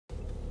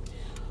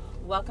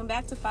Welcome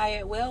back to Fire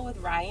at Will with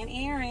Ryan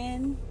and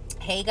Aaron.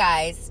 Hey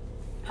guys,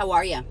 how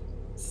are ya?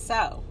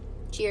 So,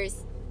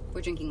 Cheers.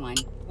 We're drinking wine.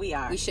 we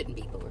are. We shouldn't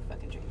be, but we're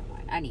fucking drinking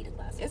wine. I need a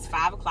glass. It's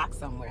 5 o'clock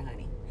somewhere,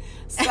 honey.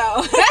 So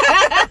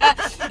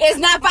It's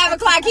not 5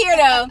 o'clock here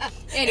though.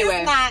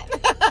 Anyway, it's not.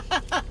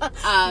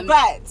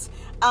 But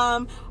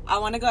I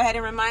want to go ahead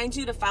and remind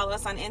you to follow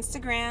us on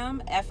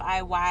Instagram,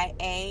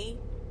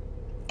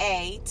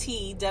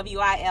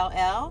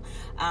 FIYAATWILL.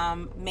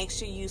 Make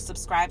sure you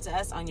subscribe to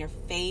us on your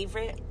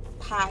favorite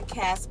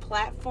podcast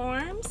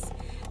platforms.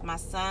 My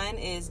son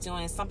is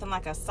doing something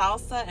like a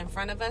salsa in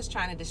front of us,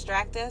 trying to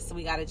distract us. So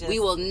we got to just... we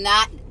will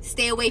not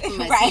stay away from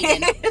us. right?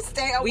 Eden.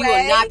 Stay away. We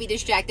will not be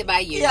distracted by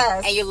you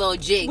Yes. and your little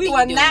jig. We that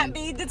will you're not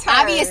doing. be deterred.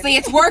 Obviously,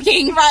 it's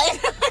working. Right?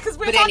 Because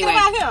we're But talking anyway,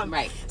 about him.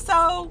 right.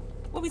 So,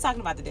 what are we talking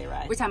about today,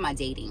 right? We're talking about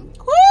dating.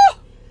 Woo!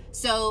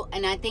 So,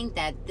 and I think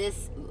that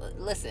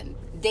listen,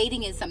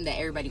 dating is something that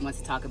everybody wants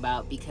to talk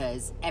about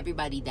because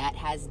everybody that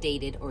has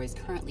dated or is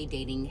currently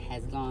dating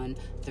has gone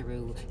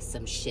through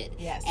some shit.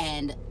 Yes.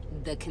 And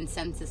the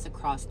consensus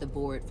across the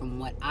board from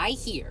what I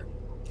hear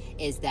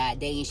is that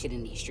they ain't shit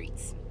in these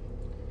streets.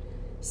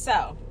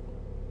 So,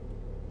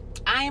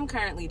 I am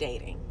currently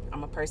dating.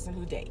 I'm a person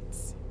who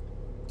dates.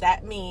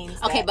 That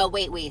means Okay, that... but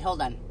wait,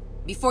 hold on.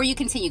 Before you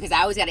continue, because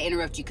I always got to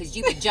interrupt you because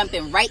you be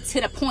jumping right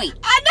to the point.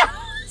 I know!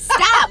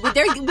 Stop.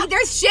 There's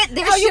shit.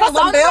 There's Oh, you shit want some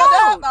along the build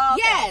road. up? Oh,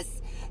 okay.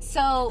 Yes.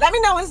 So Let me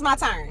know when it's my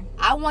turn.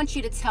 I want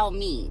you to tell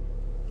me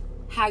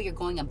how you're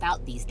going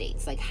about these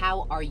dates. Like,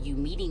 how are you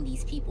meeting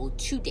these people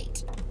to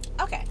date?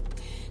 Okay.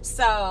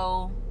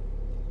 So,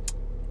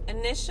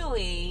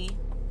 initially,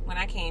 when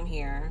I came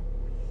here,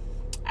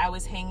 I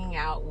was hanging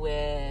out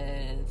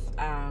with...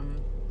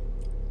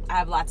 I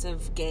have lots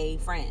of gay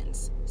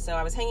friends. So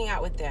I was hanging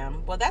out with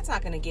them. Well, that's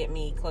not going to get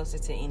me closer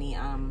to any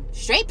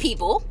Straight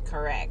people,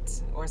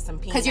 correct or some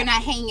peanuts. because you're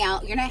not hanging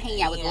out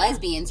with Yeah.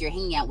 lesbians. You're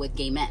hanging out with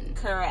gay men.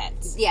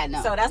 Correct. Yeah,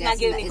 no. So that's not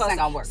getting me it's closer.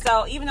 not gonna work.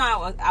 So even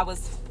though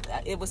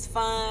it was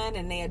fun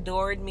and they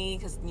adored me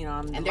because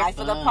I'm the And they're life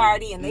of the fun.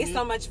 party and they Mhm.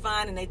 so much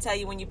fun and they tell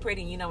you when you're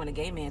pretty. When a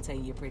gay man tell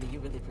you you're pretty,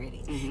 you're really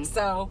pretty. Mhm.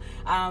 So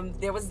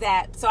there was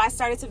that. So I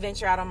started to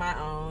venture out on my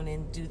own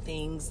and do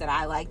things that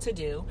I like to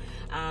do.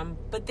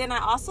 But then I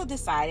also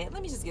decided,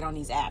 let me just get on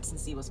these apps and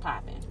see what's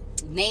popping.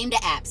 Name the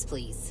apps,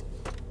 please.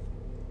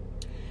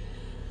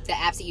 The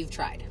apps that you've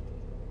tried.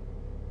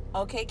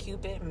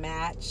 OkCupid,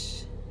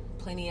 Match,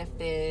 Plenty of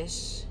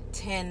Fish,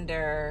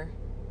 Tinder,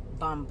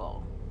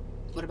 Bumble.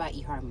 What about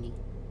eHarmony?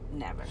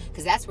 Never.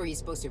 Because that's where you're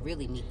supposed to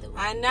really meet the.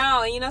 I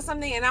know, and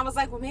something, and I was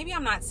like, well, maybe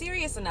I'm not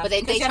serious enough. But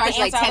then because they you have to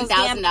charge like answer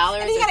all those damn-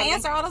 $10,000 And you or got to something?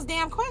 answer all those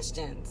damn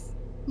questions.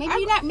 Maybe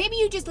you're not. Maybe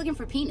you're just looking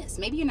for penis.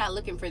 Maybe you're not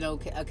looking for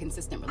a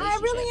consistent relationship.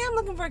 I really am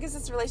looking for a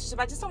consistent relationship.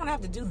 I just don't want to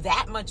have to do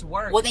that much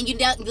work. Well, then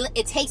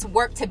it takes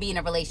work to be in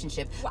a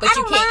relationship, Well, but I you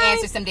don't can't mind-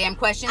 answer some damn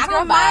questions. I don't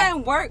Girl, bye.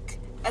 mind work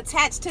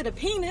attached to the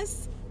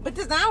penis, but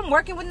this, I'm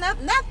working with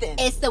nothing.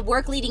 It's the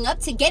work leading up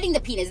to getting the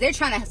penis. They're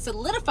trying to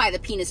solidify the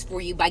penis for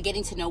you by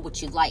getting to know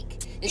what you like.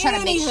 They're trying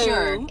to make Anywho.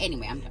 sure.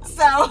 Anyway, I'm done.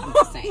 So I'm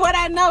just saying. what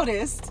I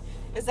noticed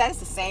is that it's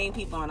the same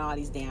people on all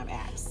these damn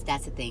apps.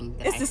 That's the thing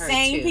that It's I the heard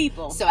same too.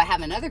 people. So I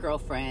have another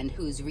girlfriend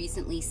who's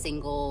recently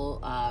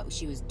single.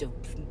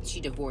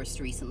 She divorced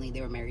recently.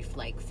 They were married for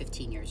like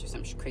 15 years or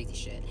some crazy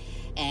shit.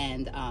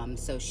 And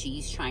so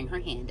she's trying her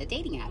hand at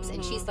dating apps.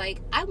 And she's like,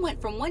 I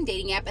went from one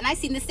dating app and I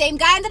seen the same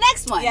guy in the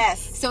next one.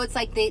 Yes. So it's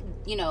like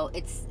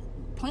it's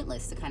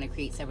pointless to kind of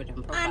create several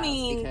different profiles. I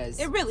mean, because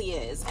it really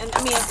is. And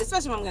I mean,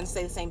 especially when I'm going to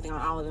say the same thing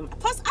on all of them.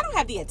 Plus, I don't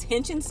have the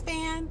attention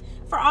span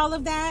for all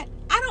of that.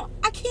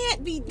 I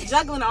can't be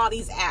juggling all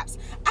these apps.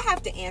 I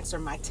have to answer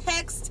my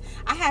text.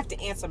 I have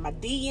to answer my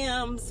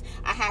DMs.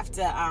 I have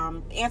to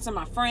answer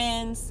my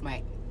friends.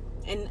 right.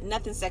 And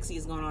nothing sexy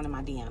is going on in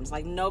my DMs.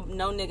 Like, no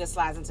nigga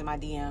slides into my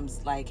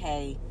DMs like,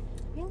 hey,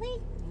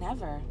 Really?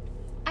 never.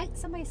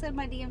 Somebody said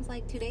my DMs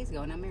like 2 days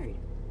ago and I'm married.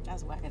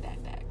 That's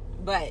whack-a-dack-dack.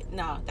 But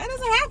no, that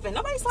doesn't happen.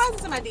 Nobody slides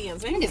into my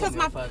DMs. Maybe Niggas because don't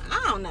my... give a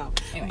fuck. I don't know.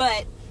 Anyway.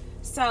 But,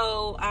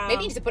 so...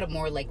 Maybe you need to put a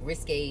more like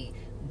risque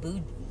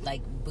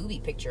booby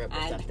picture up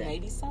or something.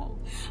 Maybe so.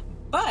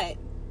 But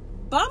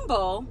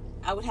Bumble,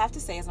 I would have to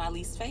say, is my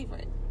least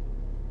favorite.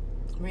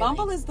 Really?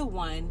 Bumble is the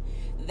one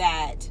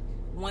that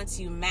once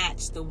you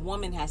match, the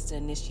woman has to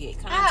initiate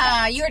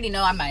contact. You already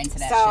know I'm not into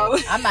that So-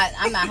 shit. I'm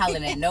not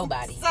hollering at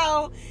nobody.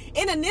 So,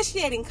 in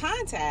initiating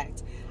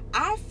contact,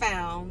 I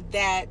found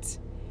that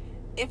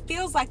it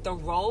feels like the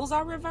roles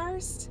are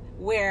reversed,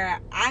 where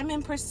I'm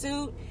in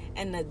pursuit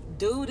and the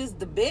dude is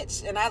the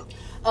bitch, and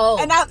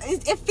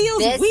it feels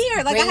This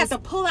weird. Like I have brings- to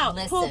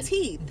pull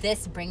teeth.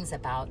 This brings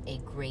about a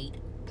great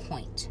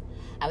point.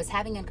 I was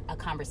having a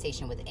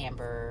conversation with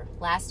Amber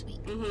last week,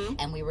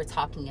 and we were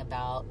talking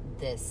about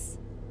this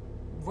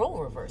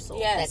role reversal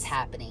that's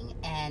happening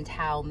and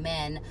how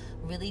men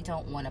really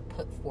don't want to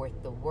put forth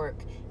the work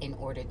in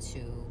order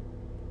to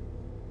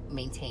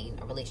maintain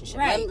a relationship.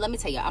 Right. Let me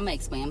tell you, I'm going to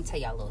explain. I'm going to tell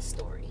you a little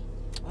story.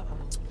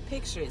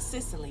 Picture it,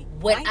 Sicily.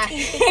 When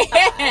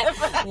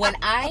 1955. when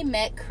I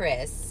met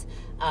Chris,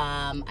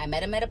 I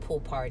met him at a pool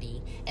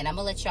party, and I'm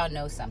going to let y'all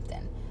know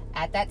something.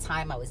 At that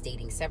time, I was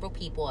dating several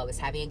people. I was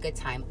having a good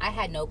time. I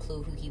had no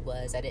clue who he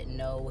was. I didn't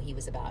know what he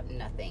was about.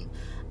 Nothing.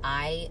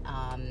 I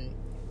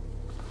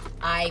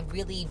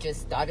really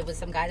just thought it was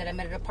some guy that I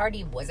met at a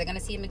party. Was I going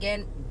to see him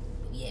again?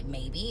 Yeah,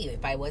 maybe.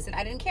 If I wasn't,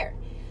 I didn't care.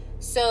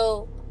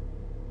 So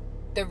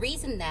the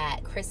reason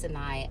that Chris and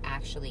I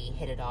actually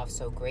hit it off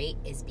so great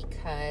is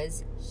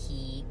because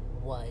he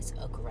was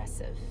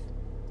aggressive.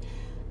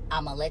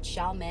 I'm going to let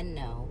y'all men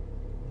know,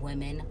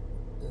 women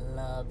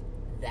love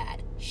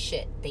that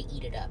shit. They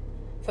eat it up.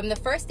 From the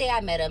first day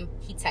I met him,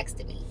 he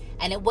texted me.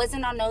 And it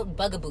wasn't on no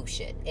bugaboo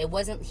shit. He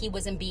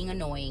wasn't being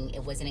annoying.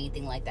 It wasn't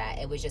anything like that.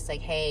 It was just like,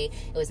 hey,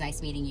 it was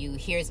nice meeting you.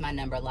 Here's my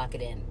number. Lock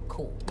it in.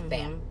 Cool. Mm-hmm.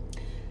 Bam.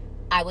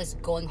 I was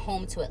going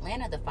home to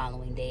Atlanta the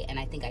following day, and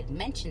I think I'd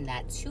mentioned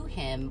that to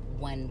him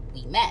when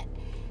we met.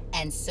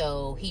 And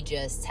so he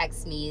just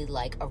texted me,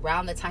 like,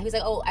 around the time. He was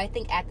like, oh, I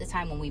think at the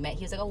time when we met,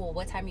 he was like, oh, well,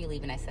 what time are you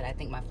leaving? I said, I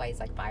think my flight's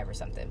like 5 or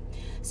something.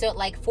 So at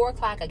like 4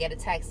 o'clock, I get a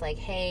text like,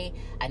 hey,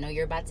 I know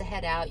you're about to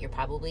head out. You're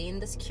probably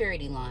in the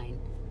security line.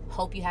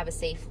 Hope you have a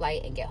safe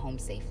flight and get home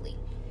safely.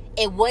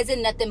 It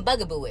wasn't nothing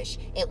bugaboo-ish.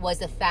 It was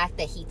the fact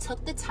that he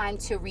took the time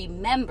to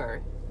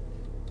remember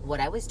what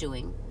I was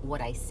doing,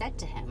 what I said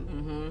to him.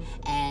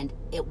 Mm-hmm. And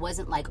it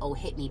wasn't like, oh,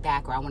 hit me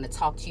back, or I want to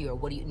talk to you, or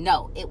what do you...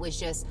 No, it was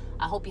just,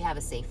 I hope you have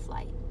a safe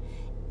flight.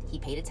 He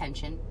paid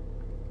attention,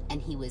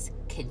 and he was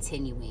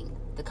continuing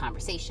the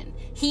conversation.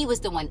 He was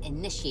the one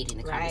initiating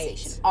the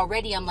conversation. Right.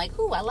 Already, I'm like,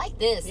 ooh, I like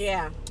this.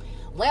 Yeah.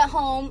 Went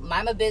home,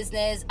 mind my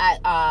business.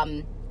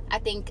 I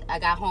think I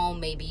got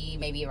home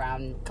maybe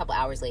around a couple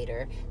hours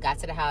later. Got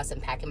to the house,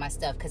 unpacking my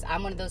stuff, because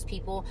I'm one of those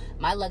people,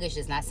 my luggage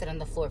does not sit on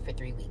the floor for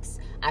 3 weeks.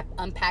 I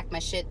unpack my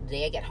shit the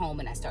day I get home,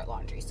 and I start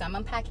laundry. So I'm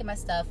unpacking my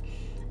stuff.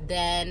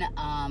 Then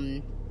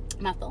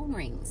my phone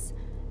rings,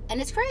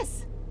 and it's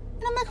Chris.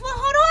 And I'm like, well,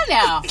 hold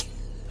on now.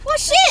 Well,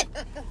 shit.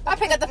 I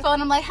pick up the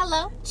phone. I'm like,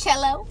 hello,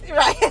 cello.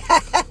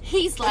 Right.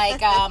 He's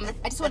like, I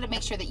just want to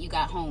make sure that you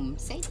got home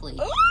safely.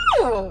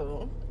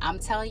 Ooh. I'm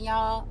telling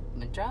y'all,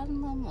 my draw's a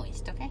little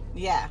moist, okay?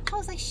 Yeah. I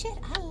was like, shit,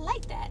 I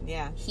like that.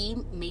 Yeah. He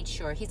made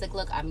sure, he's like,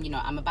 look,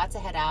 I'm about to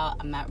head out.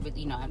 I'm not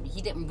really,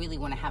 he didn't really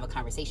want to have a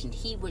conversation.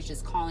 He was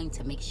just calling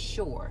to make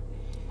sure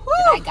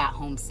that I got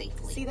home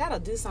safely. See, that'll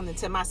do something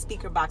to my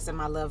speaker box and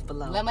my love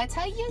below. Let me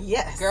tell you?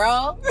 Yes.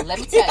 Girl, let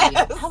me tell you.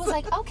 I was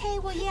like, okay,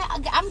 well, yeah,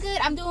 I'm good.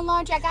 I'm doing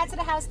laundry. I got to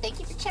the house. Thank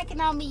you for checking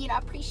on me. I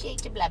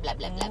appreciate you, blah, blah,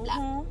 blah, blah,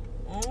 blah.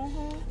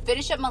 Mm-hmm.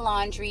 Finish up my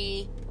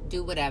laundry,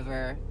 do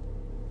whatever,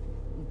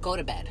 go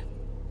to bed.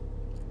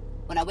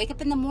 When I wake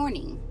up in the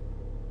morning,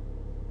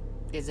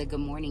 there's a good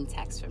morning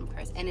text from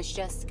Chris. And it's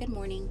just, good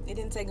morning. It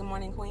didn't say good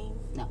morning, Queen?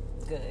 No.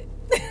 Good.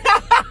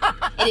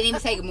 It didn't even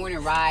say good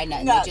morning, ride.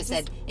 Nothing. No, it just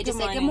said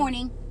good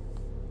morning.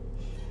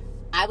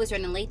 I was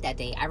running late that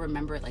day. I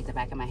remember it like the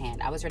back of my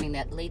hand. I was running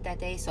late that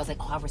day, so I was like,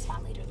 oh, I'll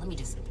respond later.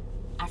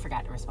 I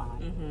forgot to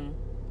respond. Mm-hmm.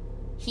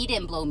 He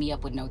didn't blow me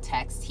up with no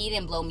text. He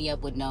didn't blow me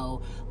up with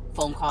no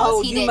phone calls.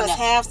 Oh, you must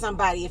have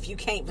somebody if you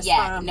can't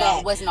respond back. No,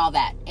 it wasn't all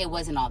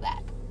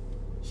that.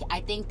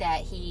 I think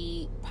that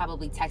he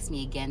probably texted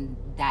me again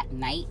that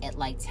night at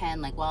like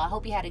 10, like, well, I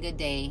hope you had a good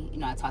day.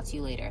 I'll talk to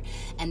you later.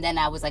 And then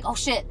I was like, oh,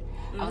 shit.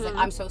 Mm-hmm. I was like,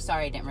 I'm so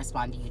sorry I didn't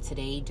respond to you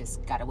today.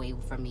 Just got away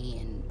from me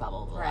and blah,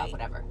 blah, blah, right.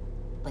 Whatever.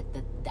 But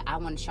I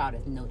want y'all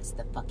to notice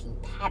the fucking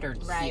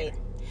pattern here.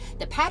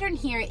 The pattern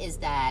here is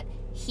that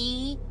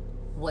he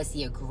was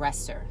the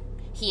aggressor.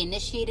 He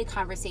initiated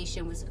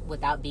conversations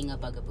without being a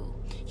bugaboo.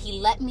 He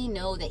let me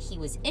know that he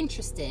was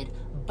interested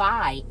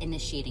by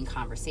initiating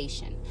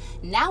conversation.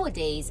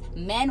 Nowadays,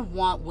 men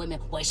want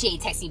women, well, she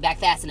ain't texting me back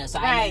fast enough, so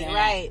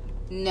Right.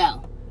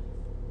 No.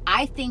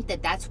 I think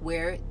that that's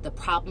where the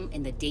problem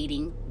in the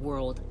dating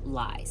world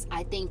lies.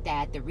 I think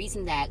that the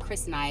reason that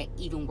Chris and I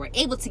even were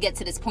able to get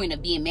to this point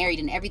of being married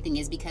and everything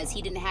is because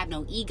he didn't have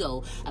no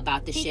ego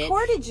about the shit. He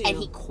courted you. And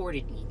he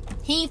courted me.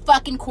 He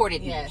fucking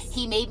courted me. Yes.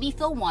 He made me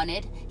feel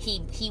wanted.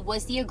 He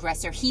was the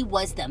aggressor. He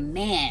was the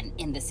man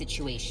in the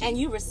situation. And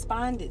you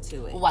responded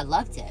to it. Oh, I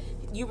loved it.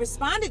 You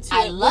responded to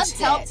it, which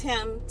helped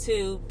him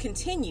to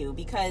continue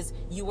because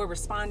you were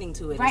responding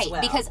to it as well.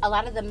 Right, because a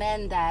lot of the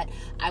men that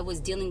I was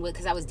dealing with,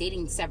 because I was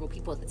dating several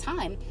people at the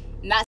time,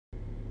 not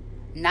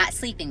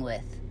sleeping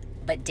with,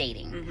 but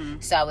dating. Mm-hmm.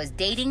 So I was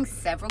dating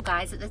several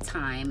guys at the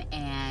time,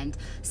 and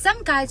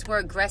some guys were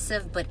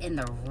aggressive, but in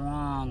the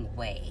wrong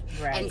way.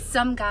 Right. And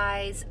some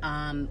guys,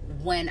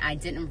 when I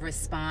didn't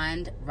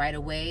respond right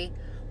away,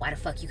 why the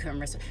fuck you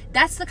couldn't respond?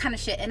 That's the kind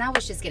of shit. And I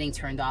was just getting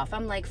turned off.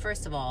 I'm like,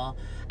 first of all,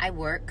 I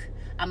work.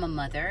 I'm a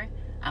mother.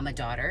 I'm a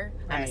daughter.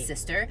 Right. I'm a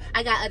sister.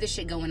 I got other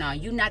shit going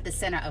on. You're not the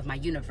center of my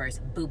universe,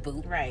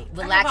 boo-boo. Right.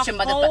 Relax your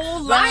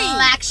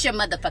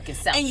motherfucking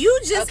self. And you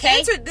just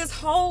entered this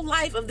whole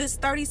life of this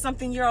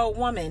 30-something-year-old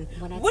woman.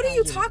 What are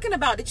you talking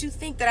about that you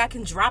think that I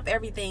can drop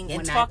everything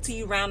and talk to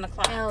you round the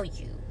clock? Tell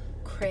you,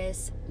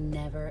 Chris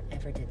never,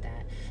 ever did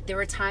that. There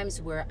were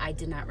times where I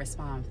did not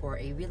respond for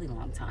a really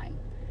long time.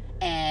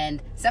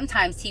 And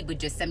sometimes he would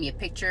just send me a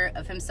picture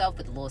of himself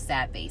with a little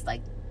sad face,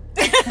 like...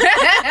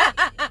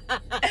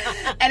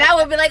 And I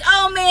would be like,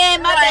 oh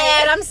man, my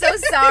bad. I'm so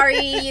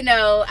sorry. You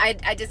know,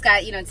 I just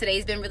got, you know,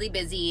 today's been really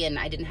busy and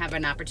I didn't have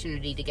an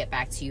opportunity to get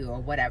back to you or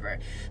whatever.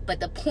 But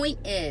the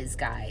point is,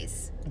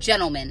 guys,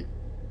 gentlemen,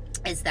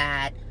 is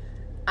that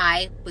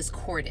I was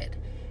courted.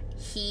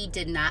 He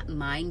did not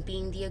mind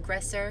being the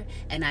aggressor.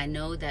 And I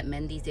know that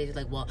men these days are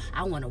like, well,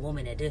 I want a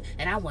woman to do,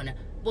 and I want to.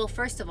 Well,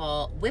 first of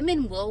all,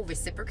 women will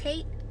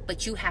reciprocate,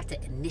 but you have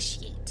to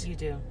initiate. You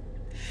do.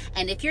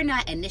 And if you're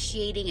not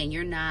initiating and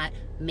you're not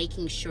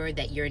making sure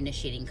that you're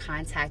initiating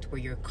contact where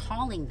you're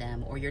calling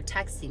them or you're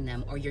texting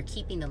them or you're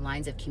keeping the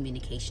lines of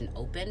communication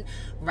open,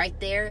 right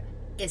there,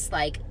 it's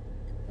like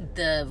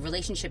the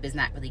relationship is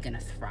not really going to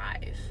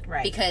thrive.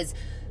 Right. Because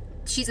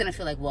she's going to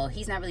feel like, well,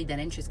 he's not really that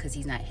interested because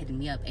he's not hitting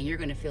me up. And you're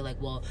going to feel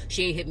like, well,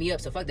 she ain't hit me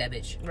up, so fuck that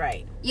bitch.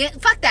 Right. Yeah,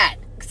 fuck that.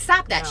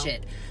 Stop that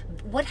shit.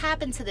 What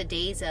happened to the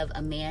days of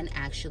a man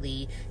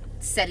actually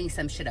setting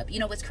some shit up? You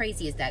know, what's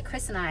crazy is that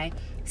Chris and I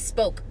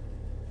spoke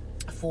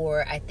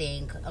for, I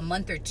think, a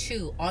month or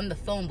two on the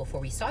phone before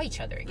we saw each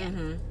other again.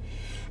 Mm-hmm.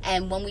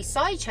 And when we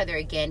saw each other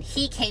again,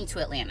 he came to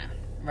Atlanta,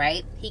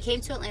 right? He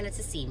came to Atlanta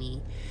to see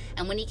me.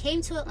 And when he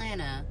came to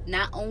Atlanta,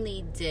 not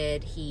only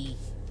did he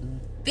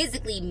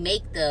physically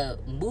make the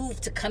move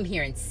to come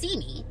here and see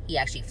me, he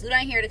actually flew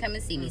down here to come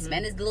and see me,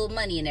 spend his little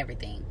money and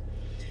everything.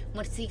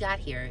 Once he got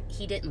here,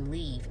 he didn't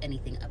leave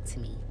anything up to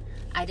me.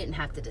 I didn't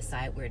have to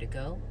decide where to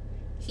go.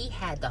 He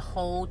had the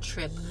whole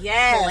trip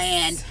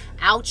planned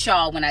out,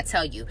 y'all, when I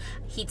tell you.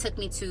 He took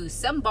me to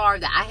some bar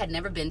that I had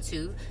never been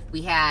to.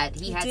 He had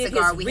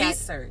cigar. We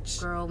research.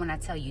 Girl, when I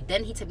tell you.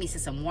 Then he took me to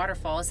some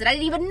waterfalls that I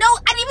didn't even know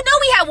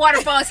we had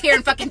waterfalls here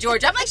in fucking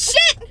Georgia. I'm like,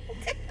 shit.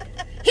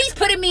 He's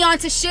putting me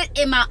onto shit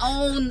in my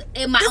own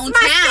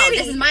town. City.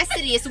 This is my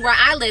city. It's where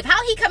I live.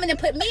 How he coming and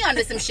put me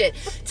onto some shit?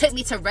 Took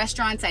me to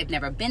restaurants I've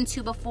never been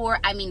to before.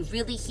 I mean,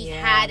 really, he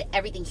had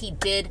everything. He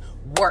did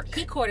work.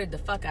 He courted the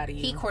fuck out of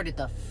you. He courted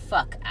the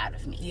fuck out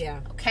of me. Yeah.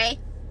 Okay?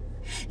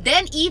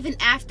 Then even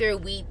after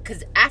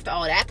because after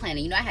all that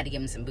planning, you know, I had to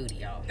give him some booty,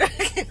 y'all.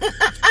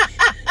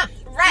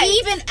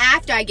 Right. Even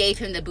after I gave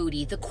him the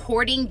booty, the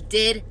courting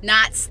did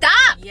not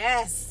stop.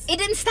 Yes. It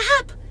didn't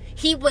stop.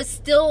 He was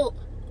still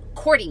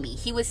courting me.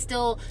 He was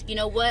still, you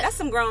know what? That's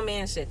some grown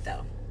man shit,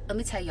 though. Let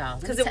me tell y'all.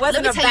 Because it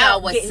wasn't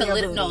about getting your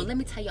booty. No, let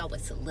me tell y'all what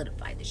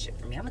solidified this shit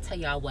for me. I'm going to tell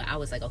y'all what I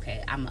was like,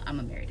 okay, I'm going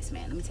to marry this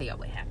man. Let me tell y'all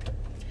what happened.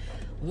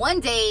 One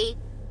day,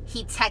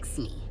 he texted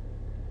me.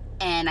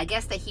 And I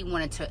guess that he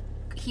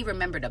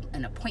remembered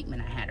an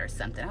appointment I had or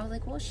something. I was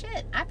like, well,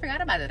 shit, I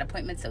forgot about that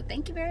appointment, so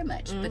thank you very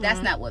much. Mm-hmm. But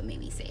that's not what made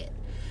me say it.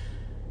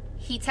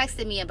 He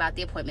texted me about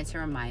the appointment to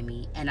remind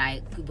me, and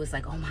I was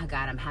like, oh my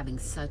God, I'm having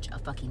such a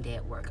fucking day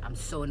at work. I'm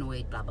so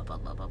annoyed, blah, blah, blah,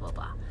 blah, blah, blah,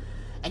 blah.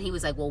 And he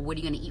was like, well, what are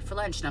you going to eat for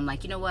lunch? And I'm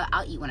like, you know what?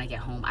 I'll eat when I get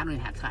home. I don't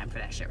even have time for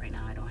that shit right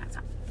now. I don't have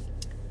time.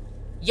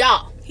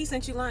 Y'all. He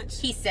sent you lunch?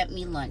 He sent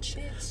me lunch.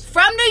 Bitch.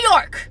 From New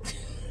York.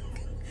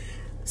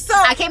 So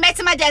I came back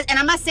to my desk, and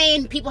I'm not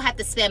saying people have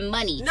to spend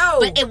money. No.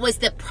 But it was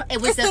the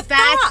fact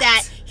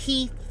that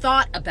he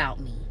thought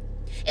about me.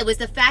 It was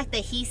the fact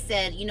that he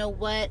said, you know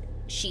what?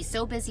 She's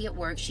so busy at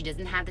work. She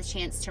doesn't have the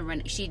chance to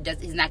run. Is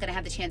not going to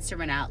have the chance to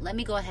run out. Let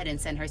me go ahead and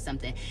send her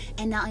something.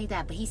 And not only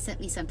that, but he sent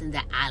me something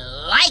that I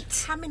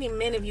liked. How many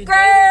men have you dated?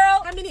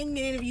 How many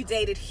men have you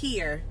dated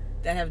here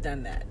that have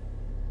done that?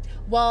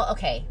 Well,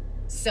 okay.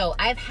 So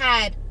I've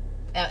had,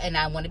 and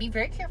I want to be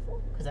very careful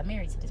because I'm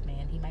married to this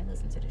man. He might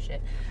listen to this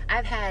shit.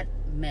 I've had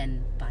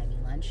men buy me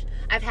lunch.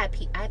 I've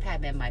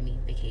had men buy me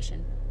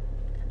vacation.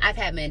 I've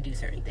had men do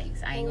certain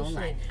things. I ain't gonna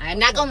lie. I am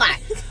not gonna lie.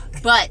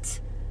 But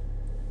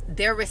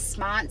their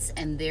response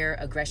and their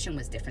aggression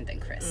was different than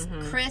Chris.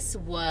 Mm-hmm. Chris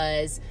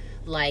was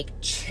like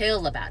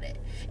chill about it.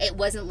 It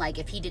wasn't like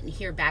if he didn't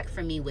hear back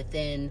from me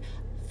within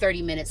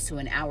 30 minutes to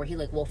an hour, he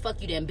like, well,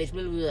 fuck you then, bitch.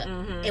 Blah, blah, blah.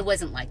 Mm-hmm. It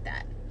wasn't like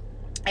that.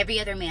 Every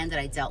other man that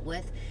I dealt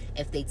with,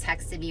 if they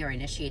texted me or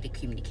initiated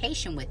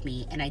communication with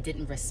me and I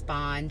didn't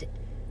respond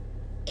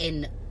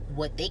in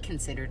what they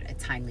considered a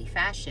timely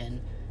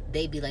fashion,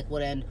 they'd be like,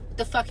 well then, what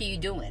the fuck are you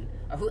doing?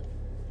 Or who?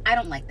 I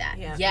don't like that.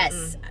 Yeah.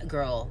 Yes,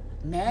 girl.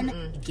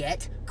 Men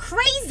get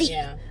crazy.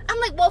 Yeah. I'm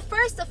like, well,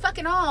 first of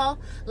fucking all,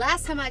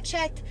 last time I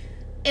checked,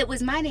 it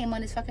was my name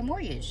on his fucking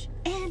mortgage.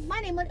 And my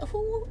name on,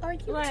 who are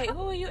you? Right,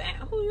 who are you at?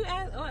 Who you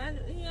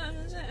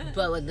at?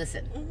 But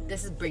listen,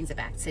 this brings it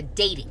back to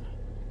dating.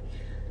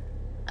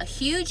 A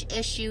huge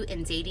issue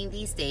in dating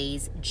these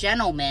days,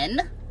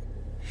 gentlemen,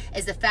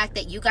 is the fact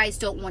that you guys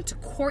don't want to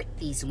court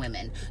these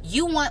women.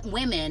 You want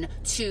women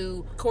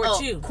to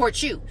court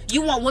you.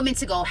 You want women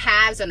to go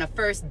halves on a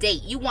first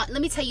date.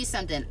 Let me tell you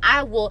something.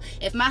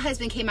 If my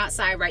husband came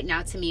outside right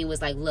now to me and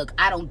was like, look,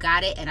 I don't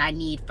got it and I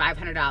need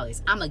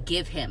 $500, I'm going to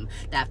give him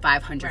that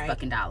 $500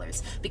 fucking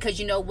dollars. Because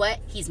you know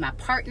what? He's my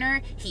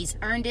partner. He's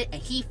earned it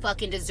and he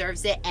fucking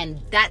deserves it.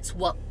 And that's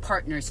what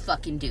partners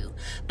fucking do.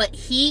 But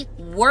he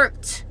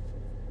worked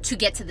to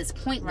get to this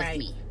point with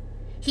me.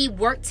 He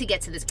worked to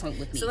get to this point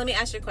with me. So let me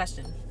ask you a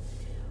question.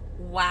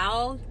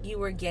 While you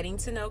were getting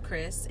to know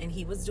Chris and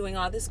he was doing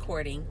all this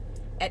courting,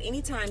 at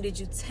any time did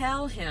you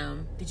tell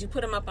him, did you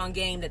put him up on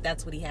game that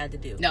that's what he had to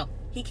do? No.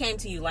 He came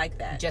to you like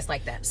that. Just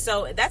like that.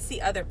 So that's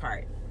the other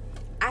part.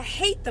 I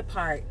hate the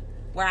part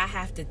where I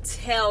have to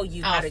tell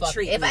you how to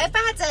treat me. If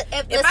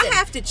I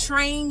have to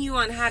train you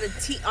on how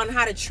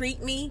to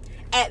treat me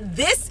at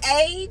this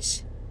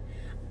age,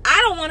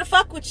 I don't want to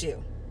fuck with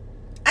you.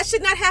 I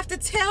should not have to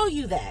tell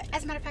you that.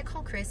 As a matter of fact,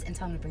 call Chris and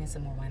tell him to bring us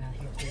some more wine out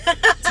here, please.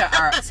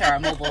 to our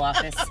mobile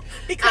office.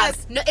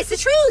 Because no, it's the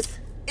truth.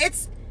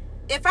 It's,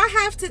 if I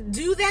have to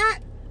do that,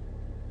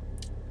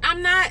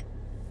 I'm not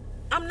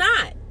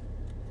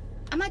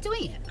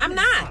doing it. I'm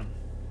not.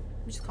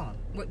 Just call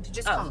him.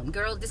 Just call him.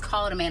 Girl, just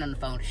call a man on the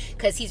phone.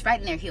 Because he's right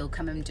in there. He'll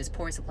come and just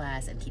pour us a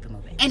glass and keep him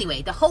moving.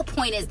 Anyway, the whole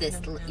point is this,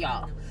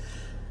 y'all.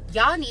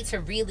 Y'all need to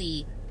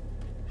really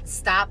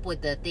stop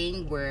with the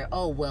thing where,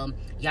 oh, well,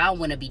 y'all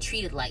want to be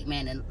treated like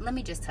men. And let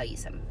me just tell you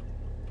something.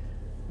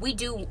 We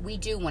do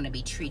want to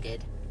be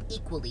treated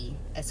equally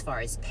as far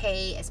as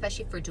pay,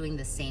 especially for doing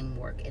the same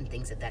work and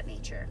things of that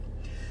nature.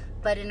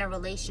 But in a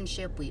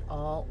relationship, we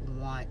all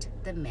want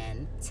the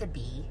men to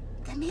be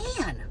the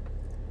man.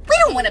 We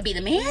don't want to be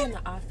the man. We're in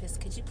the office.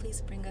 Could you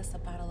please bring us a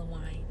bottle of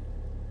wine?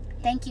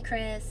 Thank you,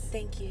 Chris.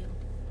 Thank you.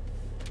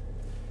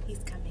 He's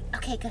coming.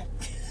 Okay, good.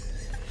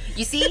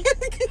 You see?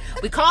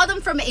 We called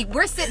them from,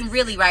 we're sitting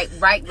really really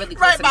close right to the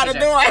by kitchen. The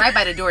door. Right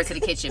by the door to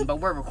the kitchen, but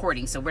we're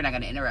recording, so we're not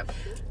going to interrupt.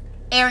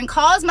 Aaron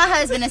calls my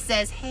husband and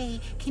says,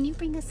 hey, can you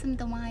bring us some of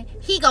the wine?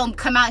 He going to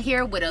come out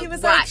here with a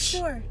watch. Like,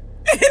 sure.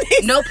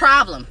 No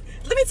problem.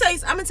 Let me tell you,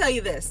 I'm going to tell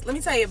you this. Let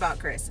me tell you about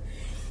Chris.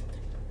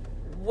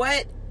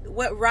 What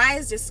Rye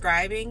is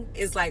describing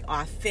is like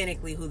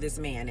authentically who this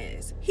man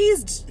is.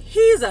 He's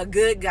a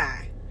good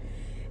guy,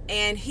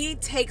 and he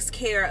takes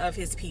care of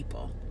his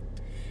people.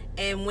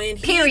 And when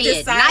he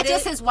decided, not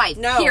just his wife.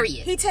 No,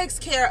 period. He takes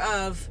care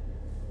of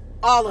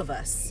all of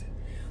us.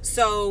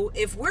 So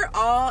if we're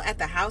all at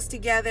the house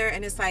together,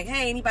 and it's like,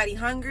 hey, anybody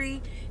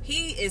hungry?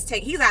 He's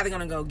either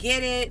gonna go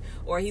get it,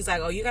 or he's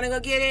like, oh, you gonna go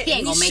get it? He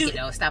ain't gonna make it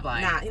though. Stop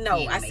lying.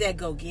 I said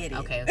go get it.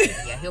 Okay,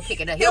 yeah, he'll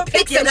pick it up. He'll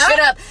pick some shit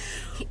up.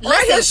 Or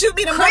he'll shoot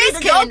me the money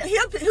to go.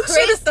 He'll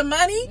shoot us the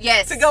money.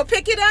 Yes. To go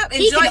pick it up.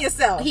 Enjoy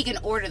yourself. He can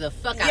order the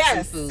fuck out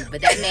some food,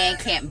 but that man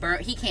can't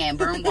burn. He can't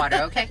burn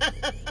water. Okay.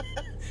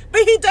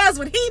 But he does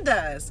what he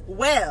does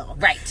well.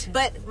 Right.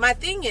 But my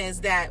thing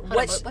is that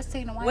what's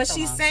taking the wine what so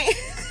she's long? saying.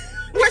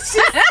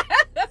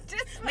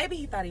 Maybe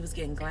he thought he was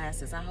getting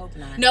glasses. I hope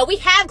not. No, we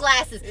have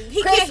glasses.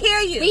 He can't hear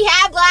you. We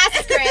have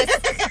glasses, Chris.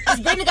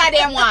 Just bring the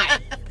goddamn wine.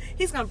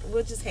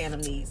 We'll just hand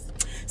him these.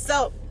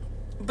 So,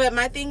 but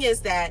my thing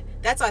is that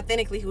that's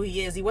authentically who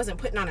he is. He wasn't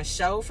putting on a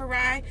show for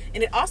Rye,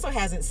 and it also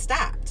hasn't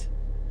stopped.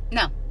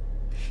 No.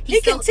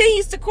 He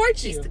continues to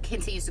court you. He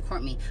continues to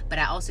court me, but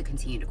I also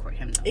continue to court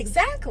him, though.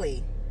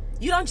 Exactly.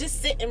 You don't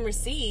just sit and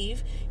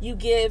receive, you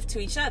give to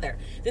each other.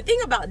 The thing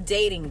about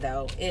dating,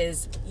 though,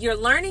 is you're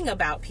learning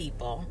about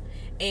people.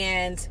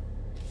 And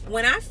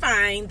when I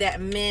find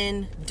that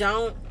men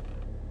don't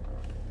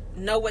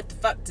know what the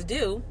fuck to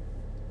do,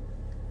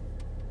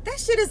 that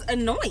shit is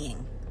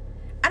annoying.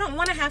 I don't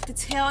want to have to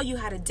tell you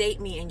how to date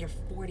me and you're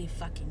 40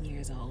 fucking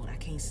years old. I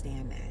can't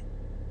stand that.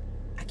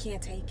 I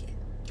can't take it.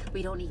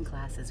 We don't need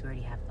glasses. We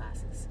already have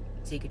glasses.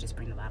 So you could just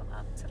bring the bottle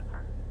out to the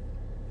car.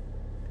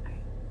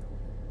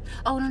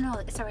 Oh, no,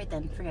 it's all right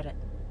then. Forget it.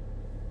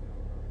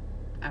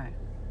 All right.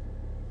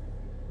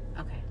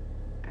 Okay.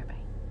 All right, bye.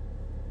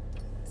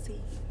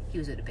 See? He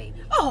was with the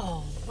baby.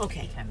 Oh,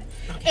 okay.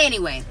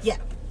 Anyway. Yeah.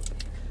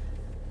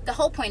 The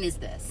whole point is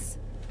this.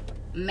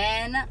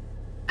 Men,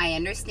 I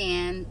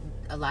understand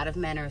a lot of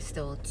men are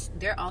still,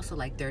 they're also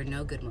like, there are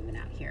no good women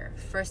out here.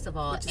 First of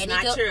all,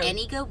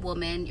 any good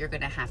woman, you're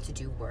going to have to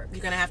do work.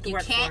 You're going to have to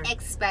work. You can't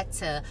expect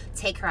to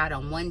take her out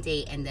on one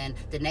date and then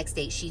the next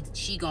date she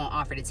going to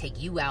offer to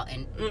take you out.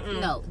 And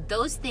no,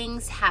 those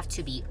things have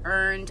to be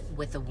earned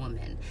with a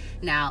woman.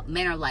 Now,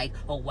 men are like,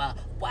 oh, well,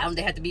 why don't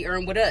they have to be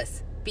earned with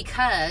us?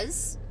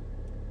 Because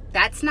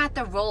that's not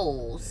the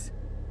roles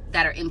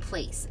that are in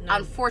place. No.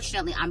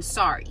 Unfortunately, I'm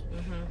sorry.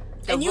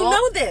 And you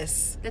know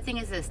this. The thing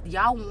is this,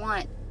 y'all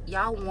want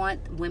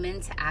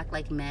women to act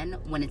like men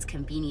when it's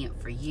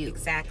convenient for you.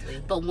 Exactly.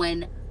 But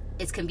when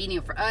it's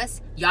convenient for us,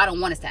 y'all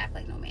don't want us to act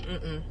like no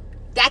man.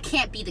 That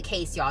can't be the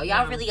case, y'all.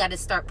 Y'all really got to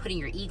start putting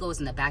your egos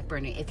in the back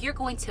burner. If you're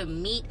going to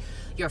meet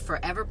your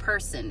forever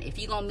person, if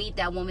you're going to meet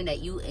that woman that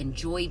you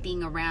enjoy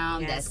being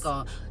around, that's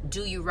going to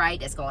do you right,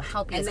 that's going to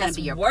help you, that's going to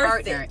be your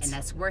partner, and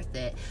that's worth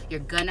it, you're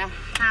going to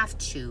have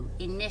to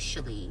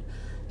initially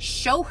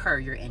show her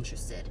you're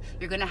interested.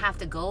 You're going to have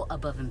to go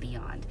above and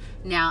beyond.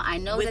 Now, I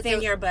know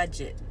within your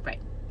budget. Right.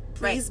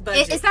 Please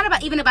budget. It's not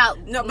about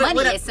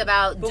money. It's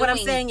about what I'm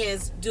saying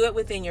is do it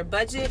within your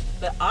budget,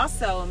 but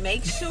also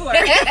make sure.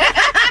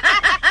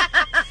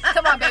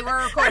 Come on, babe,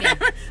 we're recording.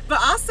 But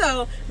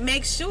also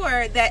make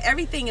sure that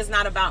everything is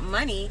not about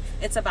money.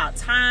 It's about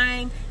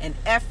time and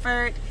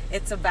effort.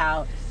 It's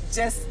about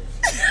just...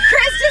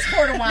 Chris, just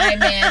pour the wine,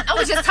 man. I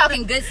was just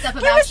talking good stuff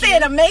about you. We were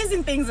saying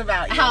amazing things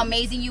about you. How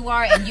amazing you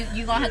are, and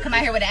you gonna come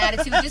out here with an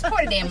attitude. Just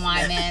pour the damn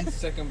wine, man.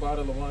 Second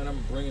bottle of wine,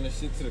 I'm bringing the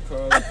shit to the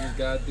car like this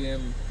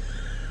goddamn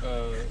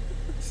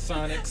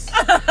Sonics.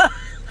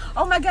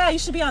 Oh my God, you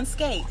should be on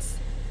skates.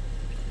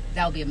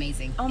 That would be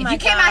amazing. Oh if my you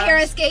came out here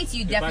gosh. on skates,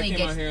 you definitely If I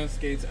came get out here on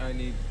skates, I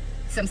need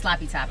some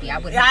sloppy toppy. I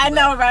would. Yeah, I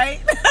know, right?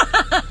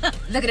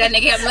 Look at that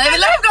nigga. Let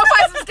him go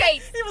find some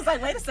skates. He was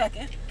like, wait a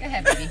second. Go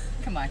ahead, baby.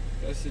 Come on.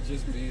 that should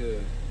just be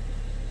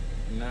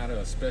not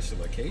a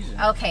special occasion.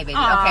 Okay, baby.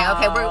 Aww.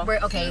 Okay. We're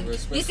okay. Never a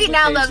special You see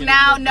now, look occasion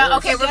now, in no.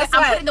 reverse. Okay, Guess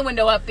I'm what? putting the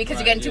window up because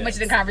you're getting too much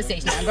in the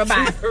conversation. Now,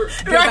 goodbye.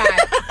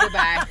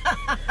 Goodbye.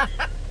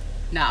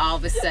 Now all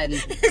of a sudden,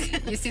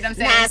 you see what I'm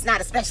saying? Nah, it's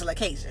not a special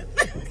occasion.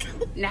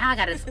 Now you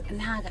I'm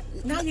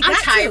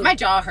got tired. to. My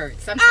jaw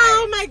hurts. I'm tired.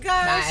 Oh my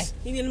gosh. Bye.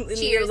 You need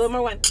Cheers. a little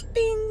more one.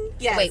 Bing.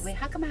 Yes. Wait.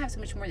 How come I have so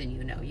much more than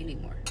you? No, you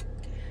need more.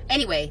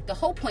 Anyway, the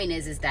whole point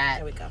is that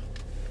There we go.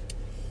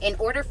 in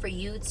order for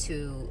you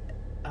to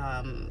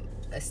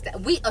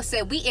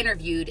we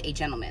interviewed a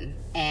gentleman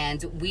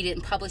and we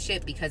didn't publish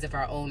it because of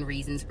our own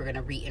reasons. We're going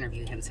to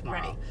re-interview him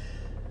tomorrow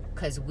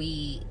because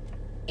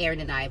Aaron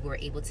and I were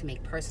able to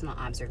make personal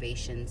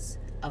observations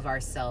of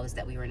ourselves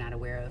that we were not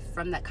aware of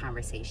from that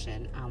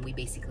conversation. We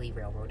basically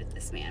railroaded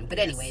this man, but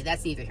anyway,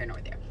 that's neither here nor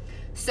there.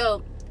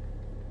 So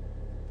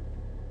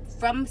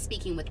from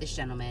speaking with this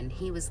gentleman,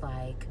 he was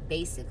like,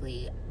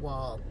 basically,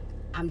 well,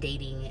 I'm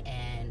dating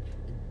and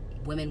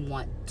women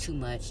want too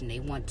much and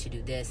they want to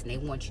do this and they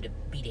want you to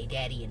be their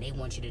daddy and they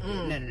want you to do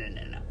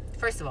no.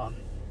 First of all,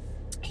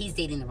 he's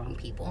dating the wrong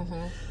people.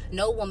 Mm-hmm.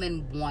 No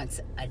woman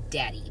wants a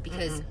daddy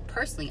because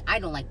personally, I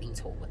don't like being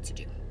told what to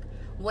do.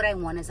 What I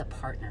want is a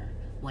partner.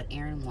 What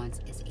Aaron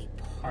wants is a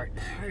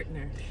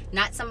partner.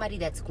 Not somebody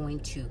that's going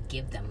to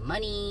give them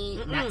money,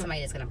 not somebody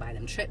that's going to buy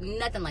them trip,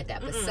 nothing like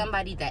that, but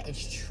somebody that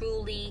is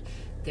truly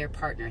their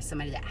partner,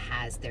 somebody that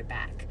has their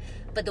back.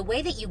 But the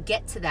way that you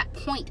get to that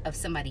point of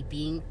somebody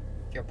being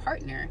your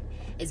partner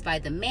is by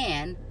the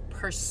man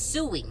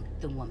pursuing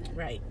the woman.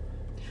 Right.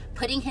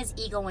 Putting his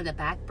ego in the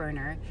back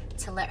burner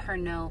to let her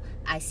know,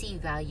 I see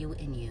value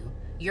in you.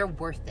 You're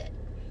worth it.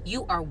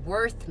 You are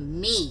worth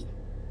me.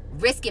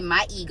 Risking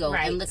my ego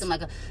and looking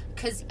like a...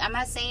 Because I'm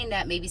not saying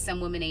that maybe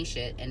some women ain't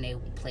shit and they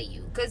play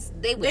you. Because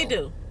they will. They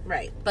do.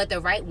 Right. But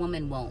the right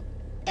woman won't.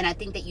 And I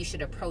think that you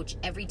should approach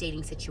every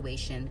dating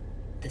situation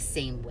the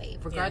same way.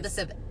 Regardless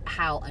of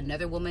how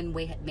another woman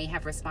may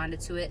have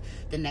responded to it,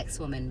 the next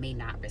woman may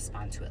not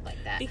respond to it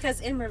like that. Because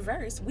in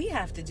reverse, we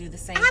have to do the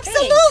same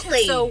Absolutely.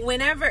 thing. So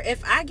whenever,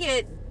 if I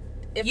get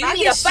you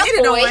meet a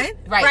shitted fuckboy,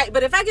 on, right?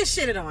 But if I get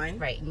shitted on,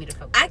 you meet a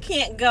fuckboy. I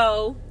can't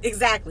go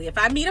exactly. If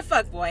I meet a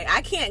fuckboy,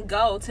 I can't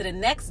go to the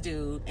next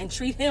dude and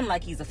treat him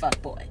like he's a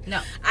fuckboy.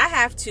 No, I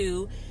have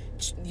to,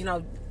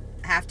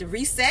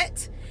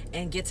 reset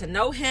and get to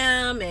know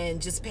him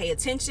and just pay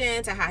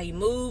attention to how he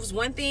moves.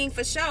 One thing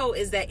for sure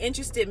is that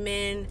interested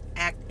men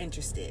act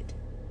interested,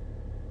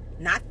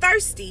 not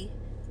thirsty,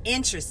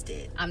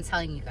 interested. I'm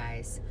telling you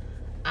guys,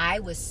 I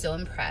was so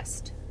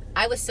impressed,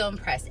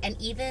 and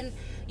even.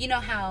 You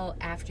know how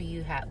after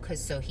you have...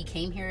 Because so he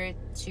came here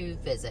to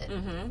visit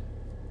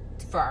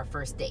for our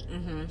first date.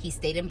 Mm-hmm. He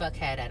stayed in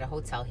Buckhead at a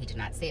hotel. He did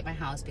not stay at my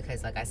house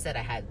because, like I said, I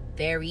had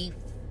very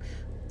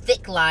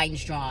thick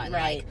lines drawn.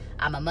 Right. Like,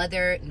 I'm a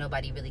mother.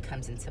 Nobody really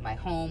comes into my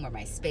home or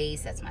my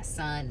space. That's my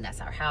son.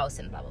 That's our house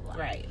and blah, blah,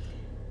 blah. Right.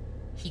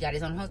 He got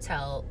his own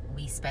hotel.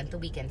 We spent the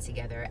weekend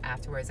together.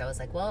 Afterwards, I was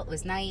like, well, it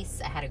was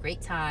nice. I had a great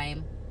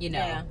time.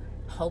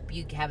 Hope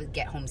you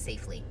get home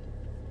safely.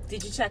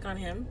 Did you check on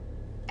him?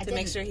 I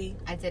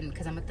didn't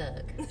because I'm a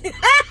thug.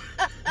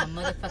 I'm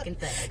a motherfucking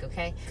thug,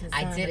 okay?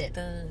 I did it.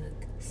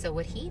 So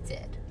what he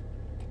did,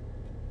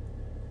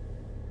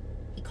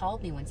 he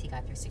called me once he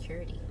got through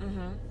security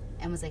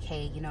and was like,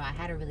 hey, I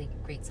had a really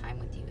great time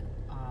with you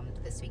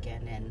this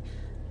weekend and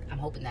I'm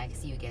hoping that I can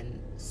see you again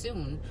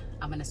soon.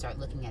 I'm going to start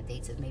looking at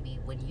dates of maybe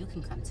when you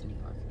can come to New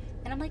York.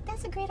 And I'm like,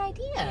 that's a great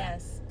idea.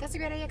 Yes. That's a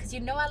great idea because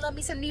I love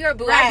me some New York,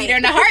 boo. I'd be there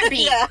in a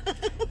heartbeat.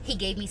 He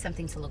gave me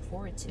something to look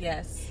forward to.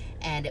 Yes.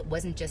 And it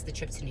wasn't just the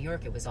trip to New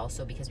York. It was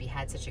also because we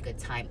had such a good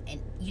time.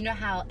 And you know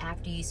how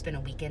after you spend a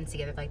weekend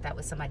together like that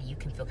with somebody, you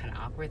can feel kind of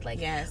awkward?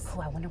 Like, I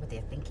wonder what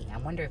they're thinking. I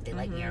wonder if they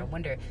like me. Or I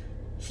wonder...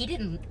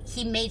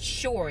 He made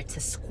sure to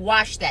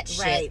squash that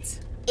shit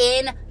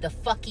in the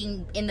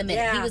minute.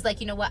 Yeah. He was like,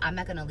 you know what? I'm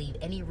not going to leave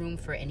any room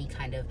for any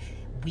kind of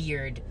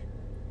weird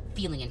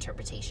feeling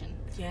interpretation.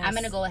 Yes. I'm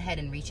going to go ahead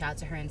and reach out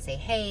to her and say,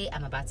 hey,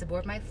 I'm about to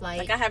board my flight.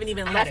 Like, I haven't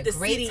even left the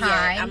city yet.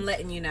 I'm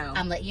letting you know.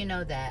 I'm letting you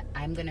know that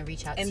I'm going to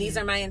reach out to you. And these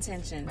are my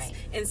intentions. Right.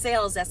 In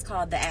sales, that's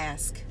called the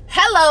ask.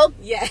 Hello.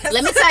 Yes.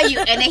 Let me tell you.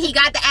 And then he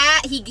got the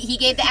ask. He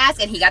gave the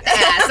ask and he got the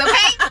ass.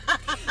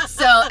 Okay?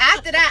 So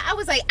after that, I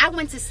was like, I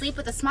went to sleep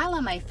with a smile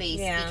on my face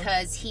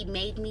because he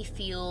made me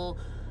feel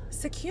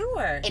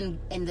secure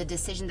in the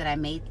decision that I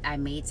made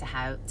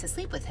to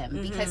sleep with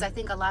him. Because I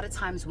think a lot of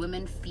times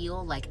women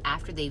feel like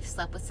after they've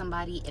slept with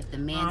somebody, if the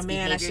man's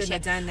behavior,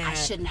 I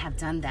shouldn't have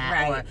done that,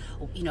 right.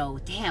 Or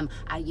damn,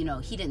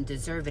 he didn't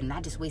deserve it and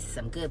I just wasted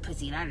some good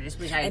pussy and I just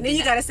wish I and then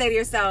you got to say to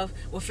yourself,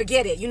 well,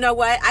 forget it, you know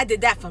what, I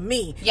did that for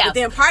me. But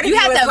then part of you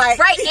have to like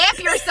amp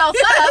yourself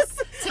up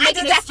to make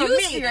an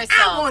excuse for yourself.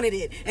 I wanted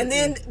it. And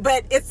then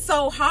but it's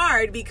so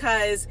hard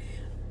because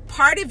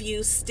part of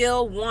you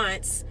still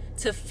wants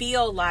to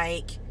feel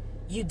like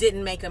you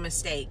didn't make a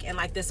mistake, and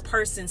like this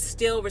person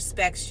still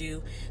respects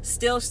you,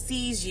 still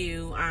sees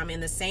you in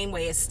the same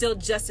way, is still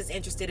just as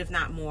interested, if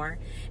not more.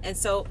 And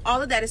so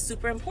all of that is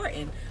super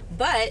important.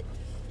 But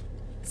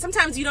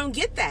sometimes you don't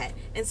get that.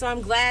 And so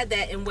I'm glad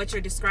that in what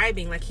you're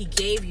describing, like, he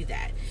gave you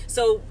that.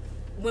 So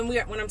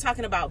when I'm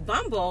talking about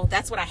Bumble,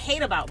 that's what I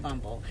hate about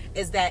Bumble,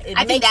 is that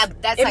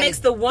it makes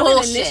the woman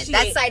bullshit. Initiate.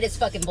 That site is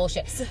fucking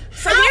bullshit. So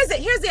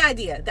here's the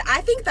idea.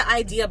 I think the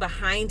idea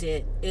behind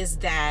it is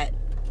that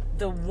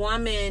the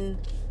woman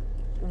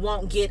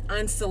won't get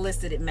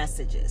unsolicited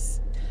messages.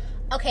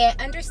 Okay,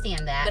 I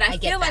understand that. But I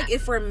feel like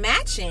if we're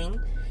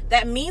matching,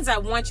 that means I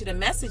want you to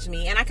message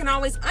me, and I can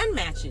always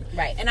unmatch you.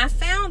 Right. And I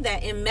found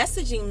that in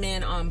messaging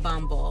men on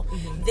Bumble,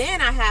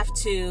 then I have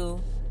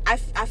to... I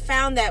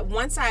found that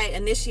once I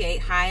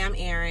initiate, hi, I'm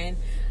Erin,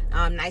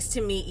 nice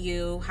to meet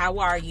you, how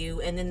are you?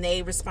 And then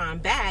they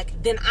respond back,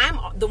 then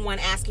I'm the one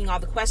asking all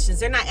the questions.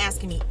 They're not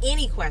asking me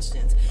any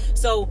questions.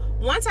 So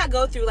once I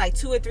go through like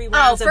 2 or 3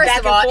 rounds of back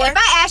and forth. If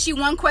I ask you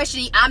one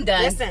question, I'm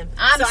done. Listen,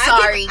 I'm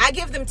sorry. I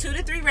give them 2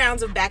 to 3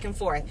 rounds of back and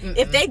forth.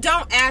 If they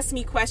don't ask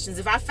me questions,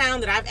 if I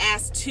found that I've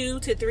asked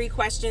 2 to 3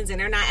 questions and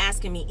they're not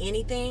asking me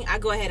anything, I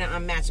go ahead and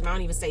unmatch them. I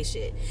don't even say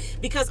shit.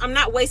 Because I'm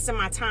not wasting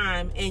my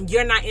time and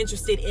you're not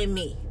interested in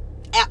me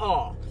at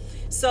all.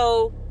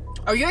 So...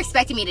 Or you're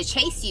expecting me to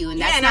chase you,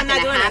 and that's not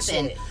going to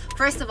happen.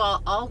 First of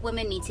all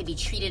women need to be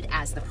treated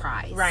as the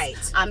prize. Right.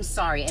 I'm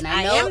sorry, and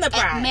I know am the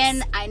prize.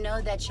 Men, I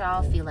know that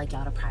y'all feel like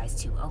y'all the prize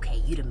too.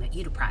 Okay, you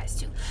the prize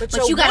too.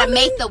 But you got to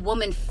make the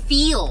woman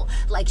feel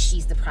like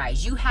she's the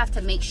prize. You have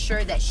to make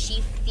sure that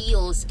she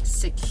feels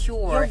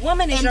secure in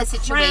the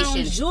situation.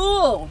 Crown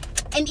jewel.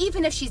 And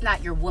even if she's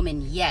not your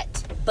woman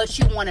yet, but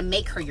you want to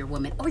make her your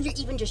woman, or you're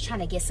even just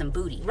trying to get some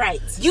booty.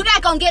 Right. You're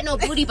not going to get no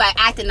booty by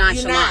acting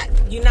nonchalant.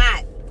 You're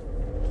not.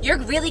 You're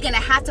really going to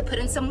have to put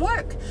in some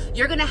work.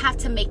 You're going to have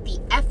to make the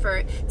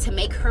effort to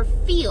make her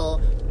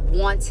feel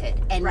wanted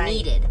and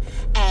needed.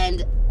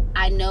 And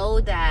I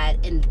know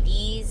that in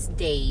these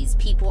days,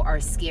 people are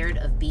scared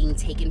of being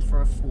taken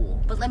for a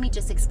fool. But let me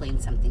just explain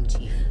something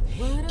to you.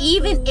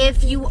 Even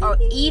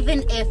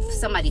if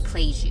somebody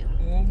plays you,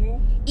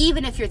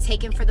 even if you're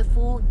taken for the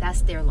fool,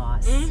 that's their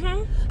loss.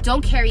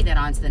 Don't carry that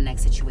on to the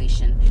next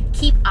situation.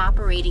 Keep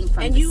operating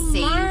from the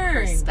same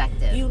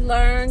perspective. You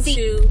learn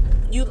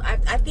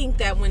I think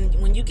that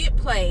when you get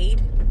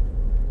played,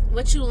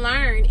 what you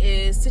learn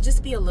is to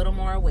just be a little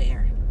more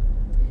aware.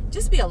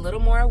 Just be a little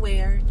more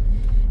aware.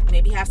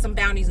 Maybe have some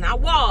boundaries,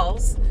 not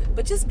walls,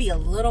 but just be a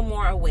little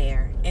more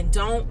aware. And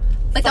don't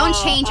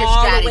change your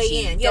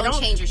strategy. Don't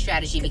change your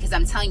strategy, because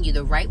I'm telling you,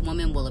 the right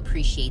woman will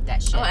appreciate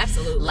that shit. Oh,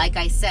 absolutely. Like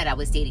I said, I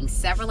was dating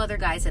several other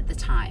guys at the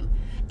time.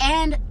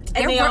 And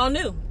they all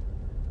knew.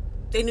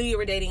 They knew you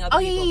were dating other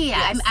people.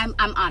 Yeah. Yes.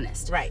 I'm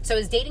honest. Right. So I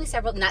was dating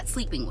several, not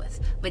sleeping with,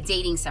 but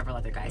dating several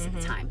other guys at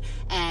the time.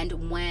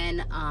 And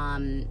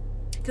when...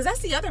 Because that's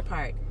the other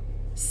part.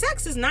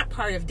 Sex is not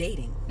part of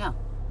dating. No.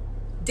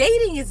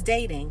 Dating is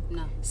dating.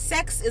 No.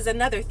 Sex is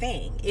another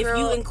thing. If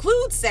you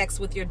include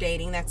sex with your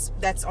dating,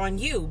 that's on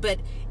you.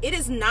 But it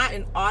is not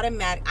an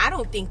automatic... I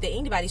don't think that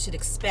anybody should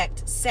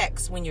expect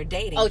sex when you're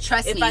dating. Oh,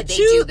 trust me, they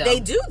do, though.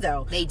 They do,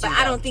 though. They do, but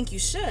I don't think you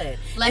should.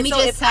 Let me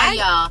just tell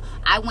y'all,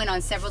 I went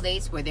on several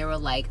dates where they were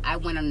like... I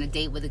went on a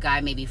date with a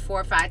guy maybe 4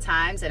 or 5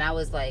 times, and I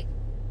was like...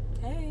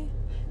 Hey.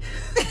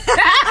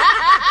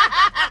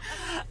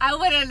 I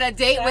went on a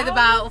date with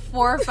about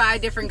 4 or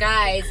 5 different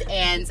guys,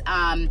 and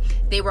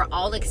they were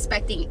all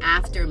expecting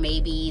after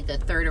maybe the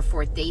 3rd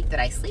or 4th date that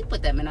I sleep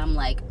with them, and I'm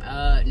like,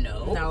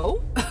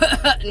 no.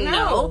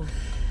 No.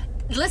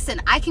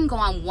 Listen, I can go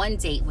on 1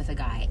 date with a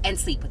guy and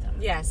sleep with him.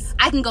 Yes.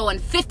 I can go on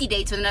 50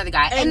 dates with another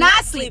guy and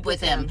not sleep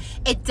with him.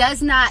 It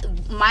does not,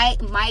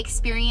 my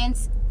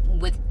experience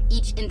with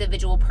each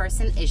individual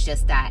person is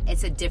just that.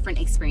 It's a different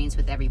experience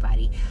with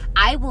everybody.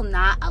 I will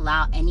not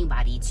allow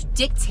anybody to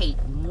dictate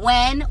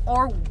when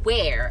or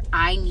where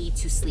I need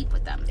to sleep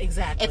with them.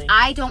 Exactly. If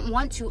I don't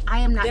want to, I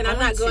am not going to. Then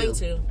I'm not going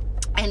to.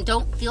 And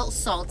don't feel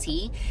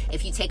salty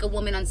if you take a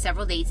woman on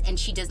several dates and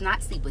she does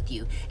not sleep with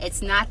you.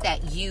 It's not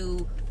that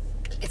you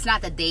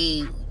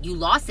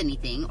lost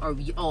anything, or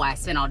I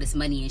spent all this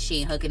money and she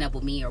ain't hooking up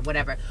with me or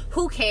whatever.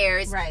 Who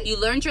cares? Right. You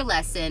learned your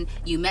lesson.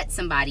 You met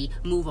somebody.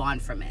 Move on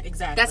from it.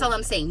 Exactly. That's all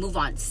I'm saying. Move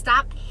on.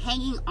 Stop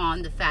hanging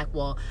on the fact,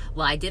 well,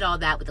 I did all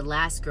that with the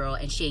last girl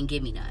and she didn't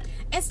give me none.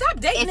 And stop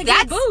dating to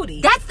get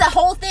booty. That's the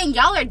whole thing.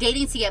 Y'all are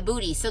dating to get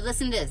booty. So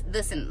listen.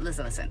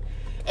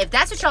 If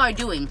that's what y'all are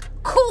doing,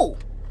 cool.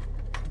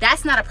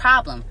 That's not a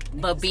problem,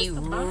 but be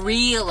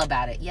real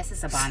about it. Yes,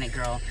 it's a bonnet,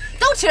 girl.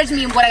 Don't judge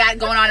me what I got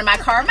going on in my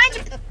car. Mind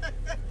you,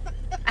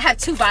 I have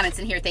 2 bonnets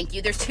in here, thank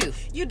you. There's 2.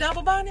 You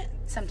double bonnet?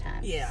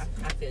 Sometimes. Yeah,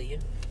 I feel you.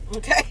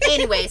 Okay.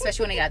 Anyway,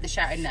 especially when I got out the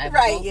shower.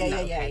 Right,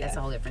 yeah. That's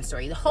a whole different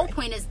story. The whole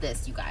point is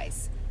this, you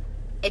guys.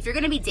 If you're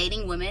going to be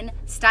dating women,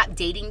 stop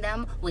dating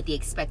them with the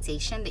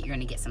expectation that you're going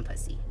to get some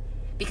pussy.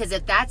 Because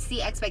if that's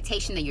the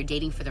expectation, that you're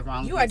dating for the wrong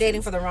reason. You are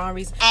dating for the wrong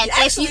reason. And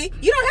actually,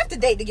 you don't have to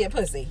date to get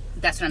pussy.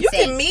 That's what I'm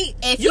saying.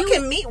 You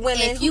can meet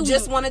women who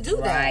just want to do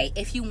that. Right.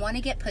 If you want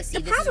to get pussy,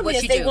 the this is what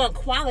is you do. They want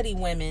quality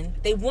women.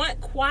 They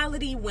want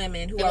quality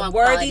women who are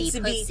worthy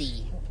to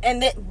be.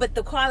 But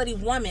the quality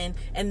woman,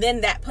 and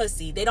then that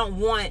pussy. They don't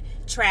want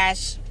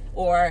trash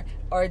or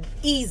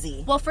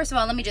easy. Well, first of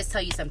all, let me just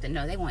tell you something.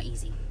 No, they want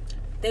easy.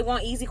 They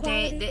want easy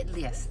quality?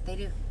 Yes, they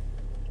do.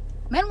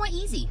 Men want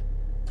easy.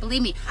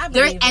 Believe me.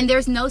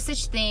 There's no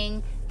such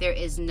thing. There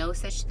is no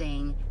such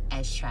thing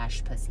as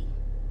trash pussy.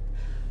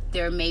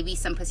 There may be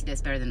some pussy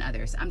that's better than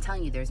others. I'm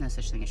telling you, there's no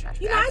such thing as trash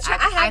pussy.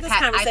 I had this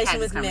conversation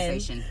with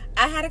men.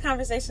 I had a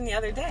conversation the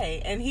other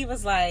day, and he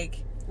was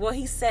like, well,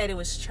 he said it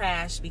was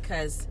trash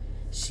because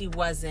she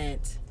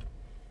wasn't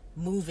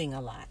moving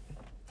a lot.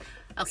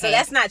 Okay. So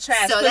that's not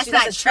trash. So that's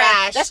not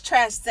trash. That's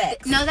trash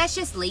sex. No, that's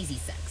just lazy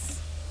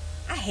sex.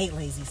 I hate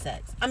lazy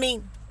sex. I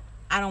mean,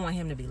 I don't want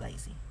him to be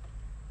lazy.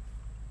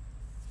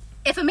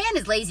 If a man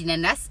is lazy,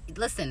 then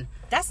listen.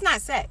 That's not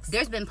sex.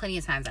 There's been plenty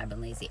of times I've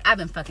been lazy. I've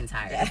been fucking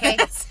tired, okay?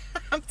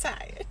 I'm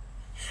tired.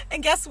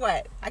 And guess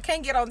what? I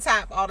can't get on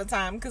top all the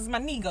time because my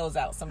knee goes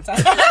out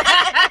sometimes.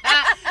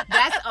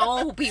 That's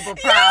old people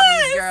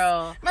problems,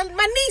 girl. My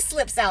knee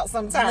slips out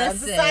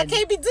sometimes. Listen. So I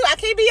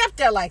can't be up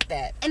there like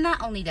that. And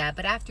not only that,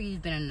 but after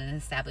you've been in an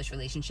established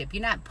relationship,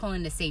 you're not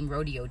pulling the same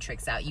rodeo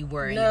tricks out you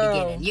were in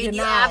the beginning.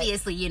 You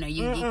obviously, you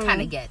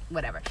kind of get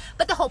whatever.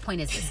 But the whole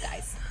point is this,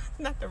 guys.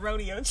 Not the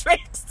rodeo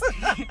tricks.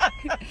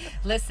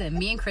 Listen,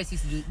 me and Chris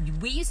used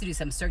to do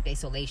some Cirque du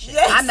Soleil shit.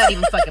 Yes. I'm not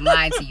even fucking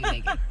lying to you,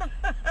 nigga.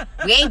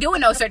 We ain't doing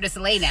no Cirque du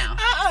Soleil now.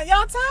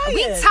 Y'all tired.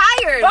 We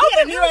tired. Both we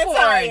had of you are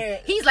tired.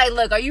 He's like,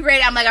 look, are you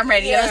ready? I'm like, I'm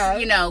ready.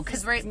 Yeah.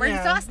 Because we're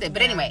exhausted.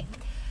 But anyway,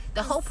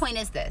 the whole point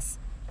is this.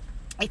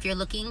 If you're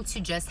looking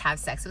to just have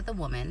sex with a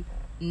woman,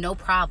 no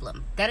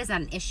problem. That is not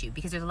an issue,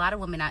 because there's a lot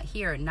of women out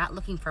here not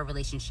looking for a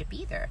relationship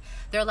either.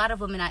 There are a lot of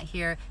women out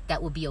here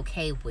that will be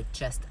okay with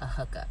just a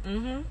hookup.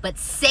 Mm-hmm. But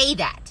say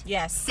that.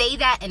 Yes. Say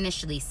that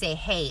initially. Say,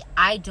 hey,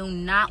 I do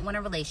not want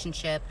a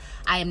relationship.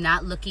 I am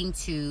not looking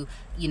to,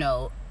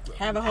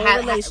 have a whole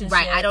relationship.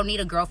 Right. I don't need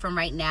a girlfriend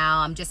right now.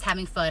 I'm just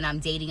having fun. I'm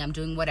dating. I'm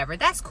doing whatever.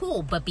 That's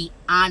cool, but be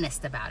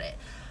honest about it.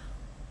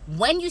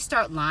 When you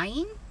start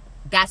lying,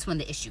 that's when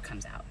the issue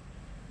comes out.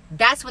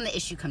 That's when the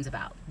issue comes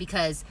about,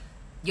 because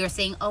you're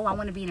saying, oh, I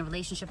want to be in a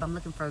relationship. I'm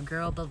looking for a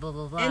girl, blah, blah,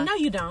 blah, blah. And no,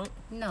 you don't.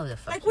 No, the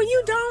fuck. Like, when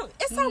you don't,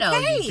 it's okay. No,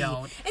 you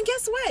don't. And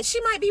guess what? She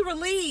might be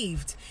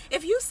relieved.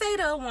 If you say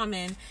to a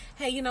woman,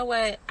 hey, you know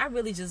what? I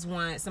really just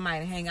want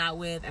somebody to hang out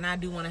with, and I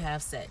do want to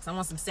have sex. I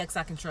want some sex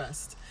I can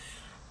trust.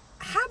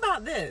 How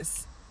about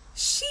this?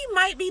 She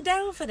might be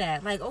down for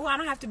that. Like, oh, I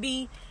don't have to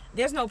be,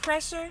 there's no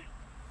pressure.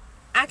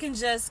 I can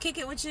just kick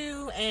it with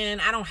you,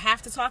 and I don't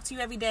have to talk to you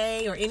every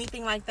day or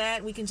anything like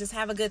that. We can just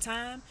have a good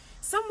time.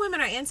 Some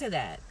women are into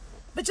that.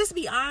 But just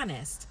be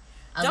honest.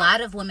 A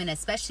lot of women,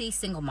 especially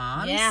single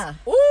moms. Yeah.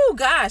 Ooh,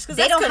 gosh. Because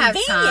they don't have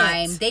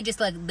time. They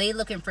just they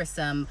looking for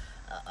some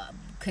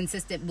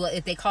consistent. Well,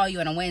 if they call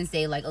you on a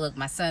Wednesday, like, look,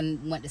 my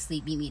son went to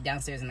sleep, meet me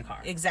downstairs in the car.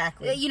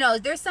 Exactly.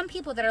 There's some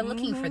people that are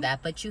looking for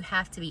that, but you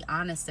have to be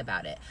honest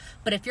about it.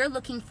 But if you're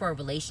looking for a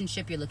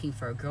relationship, you're looking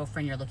for a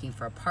girlfriend, you're looking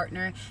for a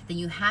partner, then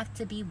you have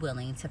to be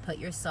willing to put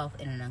yourself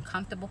in an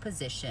uncomfortable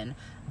position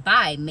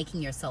by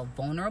making yourself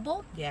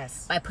vulnerable.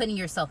 Yes. By putting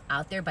yourself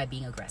out there, by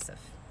being aggressive.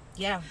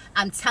 Yeah.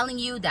 I'm telling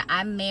you that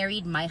I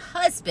married my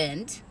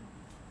husband.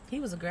 He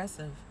was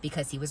aggressive.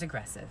 Because he was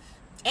aggressive.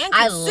 And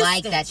I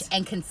like that.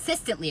 And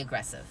consistently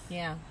aggressive.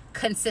 Yeah.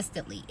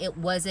 Consistently. It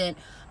wasn't,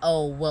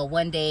 oh, well,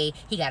 one day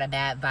he got a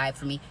bad vibe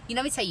from me.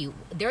 Let me tell you,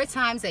 there are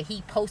times that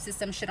he posted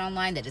some shit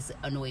online that just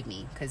annoyed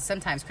me. Because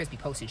sometimes Chris be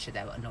posting shit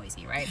that annoys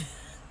me, right?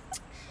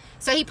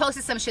 So he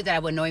posted some shit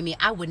that would annoy me.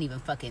 I wouldn't even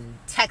fucking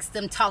text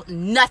him, talk,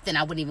 nothing.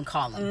 I wouldn't even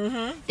call him.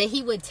 Mm-hmm. Then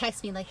he would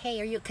text me like,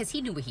 hey, are you, because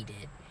he knew what he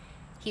did.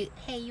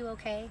 Hey, you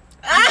okay?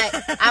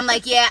 I'm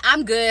like, yeah,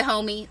 I'm good,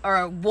 homie,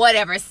 or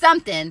whatever,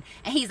 something.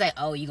 And he's like,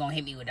 oh, you gonna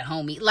hit me with a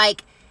homie?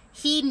 Like,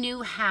 he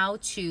knew how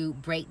to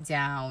break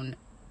down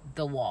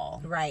the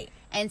wall. Right.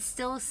 And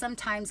still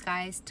sometimes,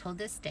 guys, till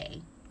this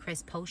day,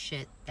 Chris posts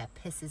shit that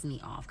pisses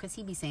me off, because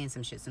he be saying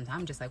some shit sometimes.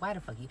 I'm just like, why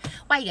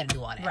you gotta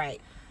do all that?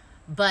 Right.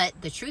 But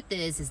the truth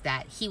is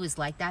that he was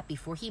like that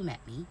before he met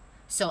me.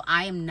 So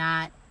I am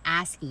not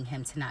asking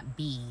him to not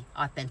be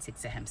authentic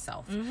to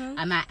himself. Mm-hmm.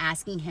 I'm not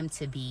asking him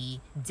to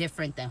be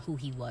different than who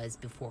he was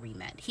before we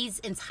met.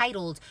 He's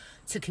entitled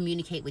to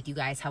communicate with you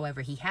guys however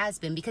he has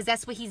been, because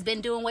that's what he's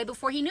been doing way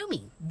before he knew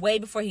me. Way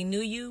before he knew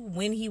you,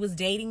 when he was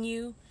dating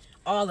you,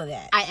 all of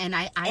that.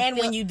 And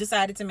when you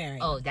decided to marry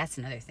him. Oh, that's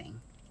another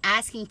thing.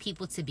 Asking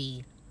people to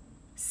be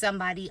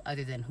somebody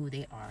other than who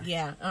they are.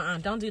 Yeah,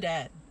 don't do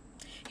that.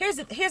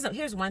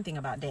 Here's one thing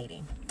about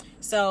dating.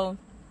 So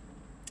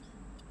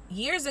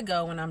years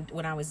ago,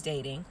 when I was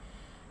dating,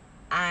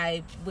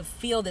 I would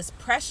feel this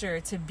pressure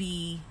to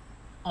be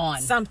on.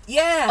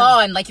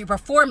 On, like you're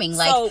performing.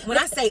 Like, so when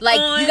I say like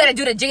on, you got to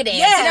do the jigga dance.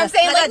 Yeah, you know what I'm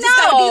saying? Like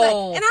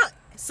no. And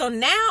So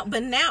now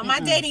my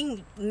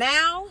dating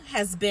now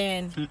has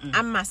been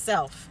I'm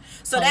myself.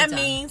 So Totally that done.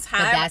 means But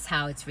that's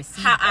how it's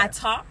received. how I there.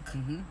 talk,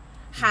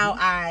 how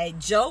I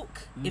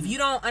joke. If you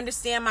don't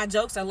understand my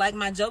jokes or like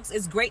my jokes,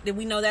 it's great that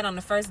we know that on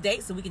the first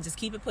date, so we can just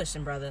keep it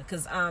pushing, brother.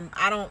 Because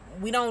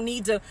we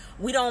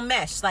don't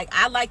mesh. Like,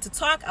 I like to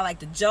talk, I like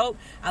to joke,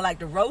 I like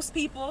to roast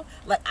people.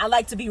 Like, I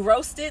like to be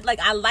roasted. Like,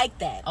 I like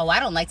that. Oh, I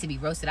don't like to be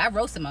roasted. I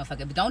roast a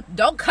motherfucker, but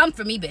don't come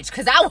for me, bitch,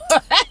 because I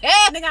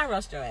Nigga, I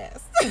roast your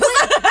ass.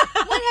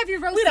 When have you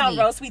roasted We don't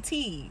me? roast, we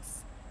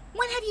tease.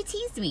 When have you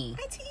teased me?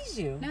 I tease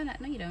you. No,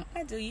 you don't.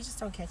 I do. You just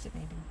don't catch it,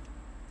 maybe.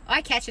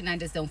 I catch it and I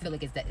just don't feel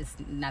like it's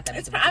not that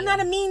big of a I'm deal. not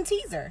a mean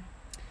teaser.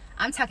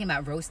 I'm talking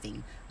about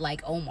roasting.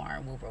 Like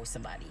Omar will roast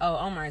somebody. Oh,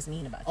 Omar is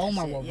mean about that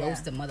Omar shit, will yeah.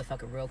 roast a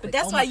motherfucker real quick. But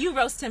that's Omar, why you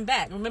roast him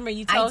back. Remember,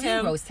 you I told do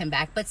him. roast him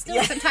back, but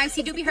still sometimes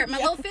he do be hurting my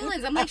little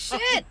feelings. I'm like,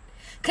 shit.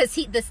 Because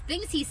the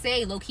things he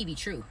say low-key be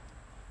true.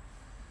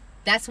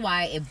 That's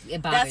why it bothers me.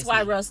 That's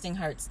why roasting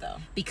hurts, though.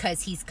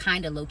 Because he's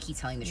kind of low-key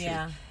telling the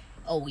Yeah. truth.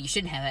 Oh, well, you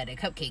shouldn't have had a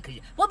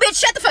cupcake. Well, bitch,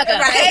 shut the fuck up.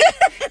 Right.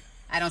 Okay?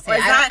 I don't say Or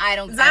I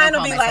don't Zion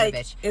call will be myself like, a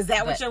bitch. "Is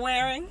that what But, you're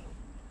wearing?"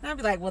 And I'll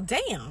be like, "Well,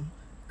 damn."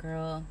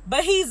 girl?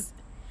 But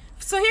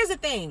so here's the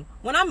thing.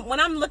 When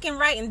I'm looking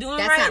right and doing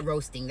That's right, not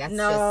roasting. That's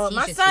no, just,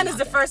 my just son being is out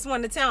the there. first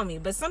one to tell me.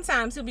 But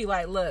sometimes he'll be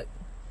like, "Look,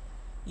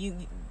 you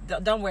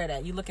don't wear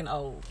that. You looking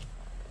old.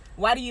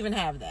 Why do you even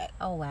have that?"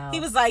 Oh, wow. He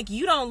was like,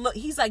 "You don't look."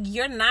 He's like,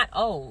 "You're not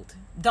old.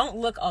 Don't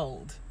look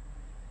old."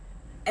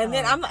 And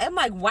then I'm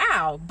like,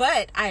 wow,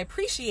 but I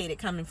appreciate it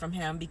coming from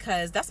him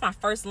because that's my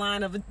first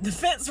line of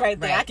defense right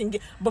there. Right. I can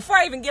get before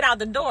I even get out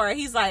the door.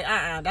 He's like,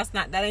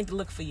 that ain't the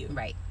look for you.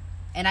 Right.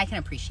 And I can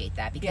appreciate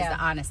that because Yeah.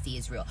 the honesty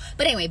is real.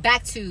 But anyway,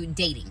 back to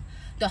dating.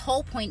 The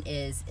whole point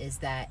is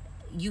that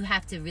you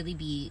have to really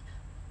be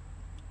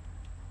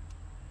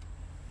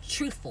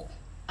truthful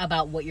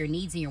about what your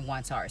needs and your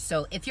wants are.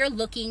 So if you're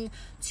looking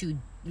to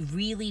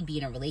really be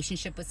in a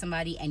relationship with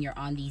somebody and you're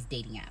on these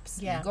dating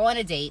apps, Yeah. you go on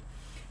a date.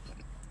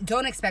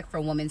 Don't expect for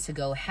a woman to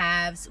go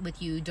halves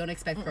with you. Don't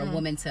expect for a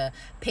woman to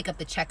pick up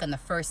the check on the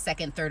first,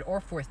 second, third, or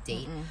fourth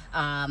date.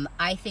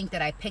 I think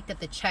that I picked up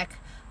the check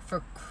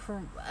for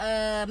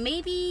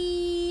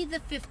maybe the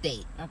fifth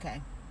date.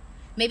 Okay.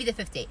 Maybe the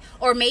fifth date.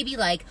 Or maybe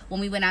like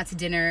when we went out to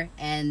dinner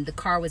and the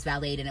car was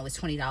valeted and it was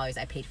 $20,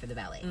 I paid for the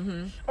valet.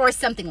 Or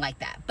something like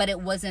that. But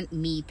it wasn't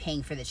me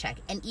paying for the check.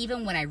 And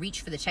even when I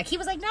reached for the check, he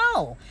was like,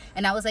 no.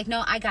 And I was like,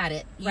 no, I got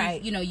it. Right.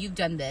 You've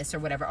done this or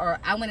whatever. Or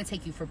I want to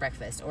take you for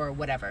breakfast or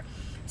whatever.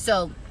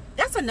 So,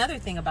 That's another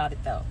thing about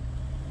it, though.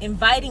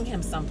 Inviting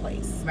him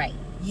someplace. right.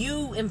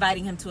 You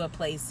inviting him to a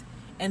place,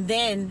 and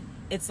then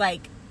it's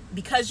like,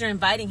 because you're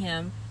inviting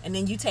him, and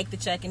then you take the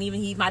check, and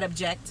even he might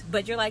object,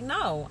 but you're like,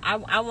 no, I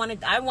want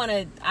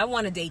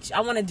to date you.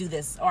 I want to do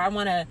this, or I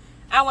want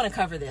to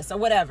cover this, or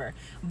whatever.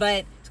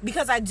 But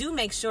because I do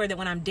make sure that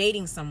when I'm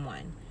dating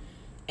someone,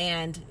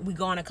 and we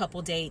go on a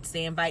couple dates,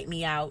 they invite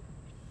me out,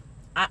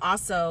 I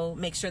also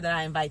make sure that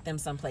I invite them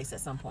someplace at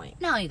some point.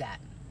 Not only that,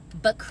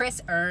 but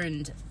Chris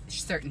earned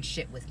certain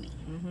shit with me.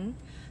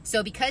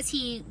 So because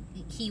he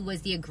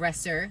was the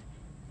aggressor,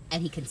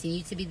 and he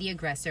continued to be the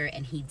aggressor,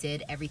 and he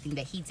did everything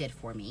that he did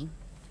for me,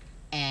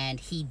 and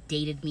he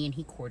dated me and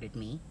he courted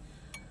me,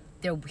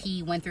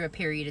 he went through a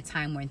period of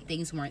time when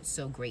things weren't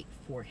so great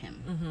for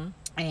him.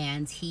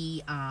 And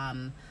he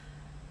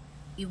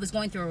was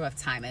going through a rough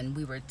time, and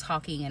we were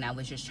talking, and I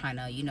was just trying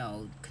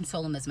to,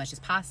 console him as much as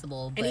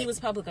possible. And he was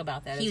public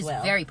about that as well. He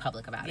was very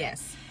public about it.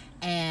 Yes.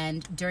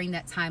 And during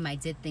that time, I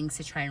did things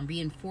to try and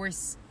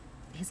reinforce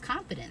his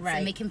confidence Right.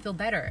 and make him feel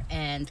better.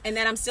 And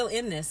that I'm still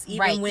in this,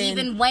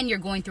 even when you're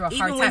going through a hard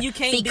even time, when you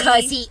can't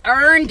because he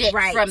earned it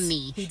Right. from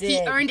me. He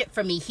did. earned it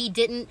from me. He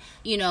didn't,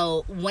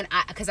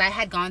 because I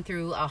had gone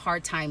through a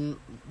hard time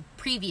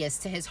previous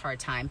to his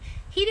hard time.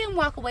 He didn't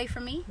walk away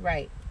from me.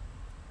 Right.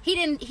 He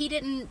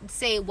didn't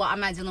say, well, I'm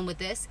not dealing with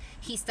this.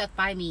 He stuck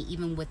by me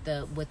even with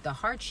the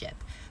hardship.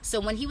 So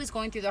when he was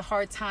going through the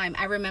hard time,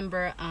 I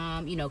remember,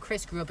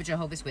 Chris grew up a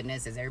Jehovah's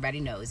Witness, as everybody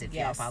knows, if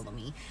y'all Yes. follow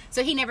me.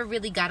 So he never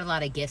really got a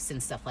lot of gifts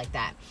and stuff like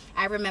that.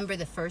 I remember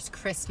the first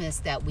Christmas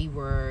that we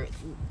were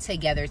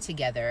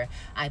together.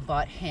 I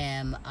bought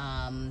him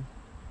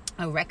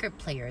a record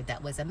player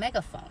that was a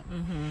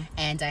megaphone.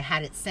 And I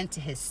had it sent to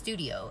his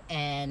studio.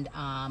 And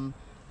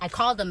I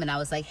called him and I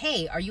was like,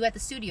 hey, are you at the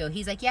studio?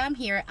 He's like, yeah, I'm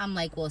here. I'm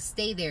like, well,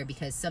 stay there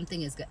because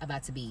something is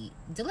about to be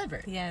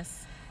delivered.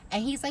 Yes.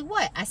 And he's like,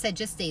 what? I said,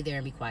 just stay there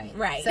and be quiet.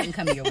 Right. Something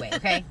coming your way,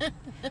 okay?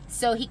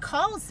 So he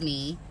calls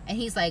me and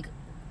he's like,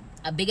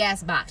 a big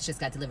ass box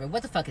just got delivered.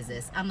 What the fuck is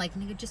this? I'm like,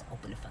 nigga, just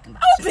open the fucking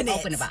box. Open Just it.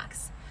 Open the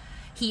box.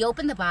 He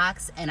opened the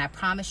box, and I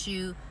promise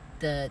you,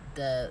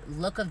 the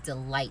look of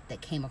delight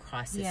that came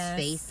across his Yes.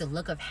 face, the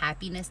look of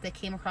happiness that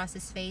came across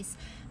his face,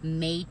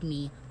 made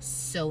me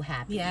so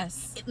happy.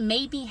 Yes. It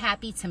made me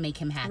happy to make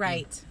him happy.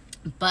 Right.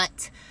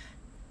 But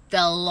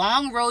the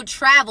long road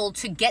travel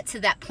to get to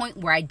that point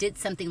where I did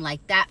something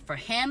like that for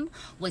him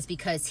was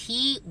because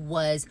he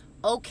was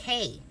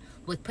okay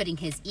with putting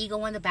his ego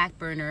on the back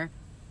burner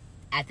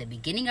at the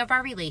beginning of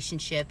our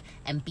relationship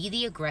and be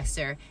the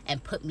aggressor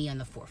and put me on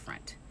the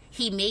forefront.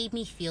 He made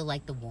me feel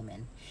like the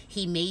woman.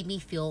 He made me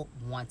feel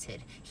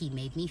wanted. He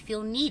made me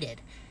feel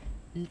needed.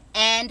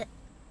 And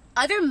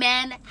other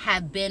men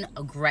have been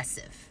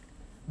aggressive,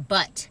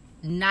 but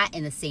not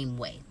in the same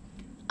way.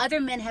 Other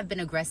men have been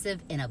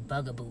aggressive in a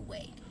bugaboo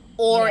way,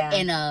 or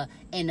in a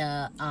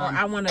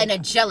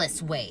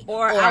jealous way,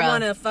 or I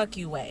want to fuck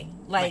you way,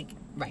 like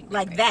right.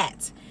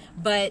 that.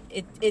 But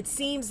it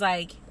seems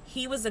like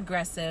he was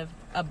aggressive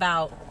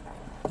about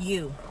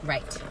you,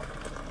 right?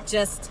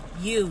 Just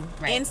you,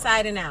 right.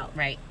 Inside and out,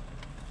 right.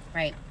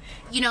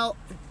 You know,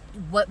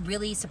 what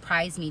really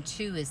surprised me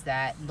too is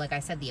that, like I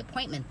said, the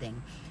appointment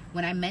thing.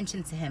 When I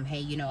mentioned to him, hey,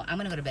 you know, I'm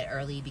going to go to bed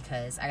early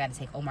because I got to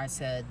take Omar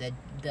to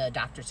the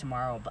doctor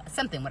tomorrow, but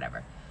something,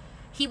 whatever.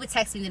 He would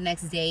text me the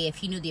next day. If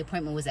he knew the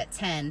appointment was at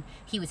 10,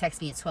 he would text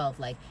me at 12,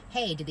 like,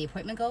 hey, did the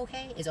appointment go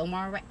okay? Is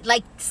Omar all right?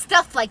 Like,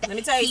 stuff like that. Let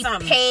me tell you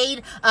something. He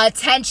paid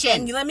attention.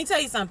 And let me tell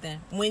you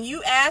something. When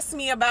you asked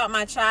me about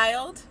my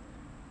child...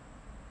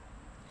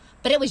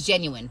 But it was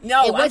genuine.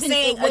 No, it wasn't, I'm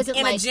saying it wasn't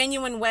in like, a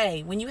genuine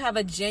way. When you have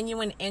a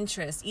genuine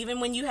interest, even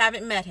when you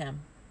haven't met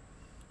him.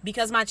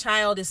 Because my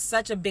child is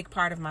such a big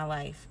part of my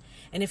life.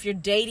 And if you're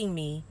dating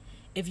me,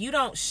 if you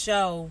don't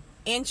show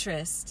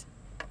interest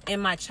in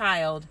my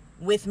child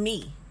with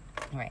me,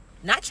 right?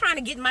 Not trying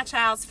to get in my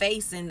child's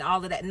face and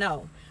all of that.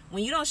 No,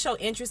 when you don't show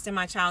interest in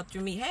my child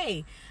through me,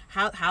 hey,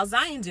 how's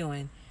Zion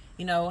doing?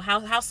 You know,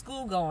 how's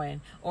school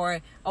going?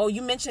 Or, oh,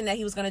 you mentioned that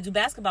he was going to do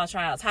basketball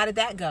tryouts. How did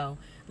that go?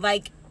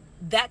 Like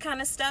that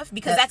kind of stuff,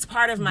 because that's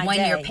part of my day.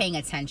 When you're paying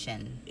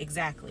attention.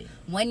 Exactly.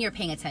 When you're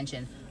paying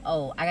attention.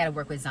 Oh, I got to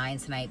work with Zion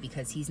tonight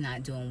because he's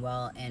not doing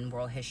well in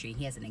world history.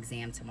 He has an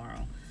exam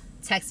tomorrow.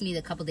 Text me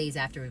a couple days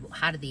after.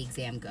 How did the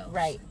exam go?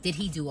 Right. Did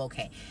he do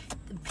okay?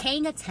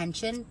 Paying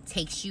attention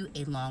takes you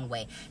a long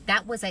way.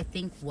 That was, I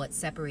think, what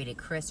separated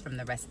Chris from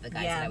the rest of the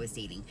guys that I was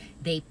dating.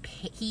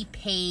 He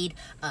paid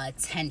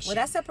attention. Well,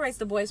 that separates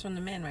the boys from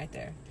the men right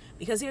there.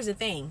 Because here's the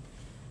thing.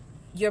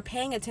 You're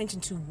paying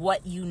attention to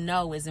what you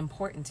know is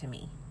important to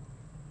me.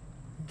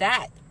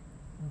 That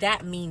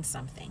means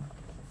something.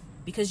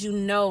 Because you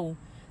know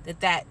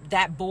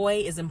that boy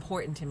is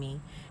important to me,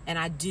 and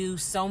I do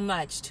so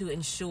much to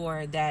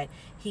ensure that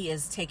he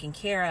is taken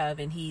care of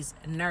and he's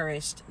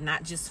nourished,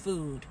 not just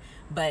food,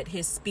 but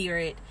his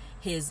spirit,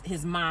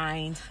 his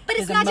mind, but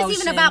it's his not emotions.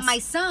 Just even about my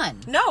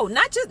son. No,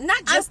 not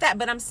just that,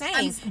 but I'm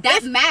saying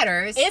that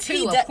matters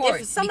too, of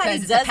course. If somebody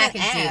doesn't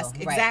ask,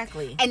 deal,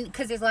 exactly, right. And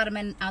because there's a lot of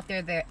men out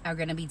there that are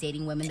going to be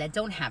dating women that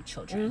don't have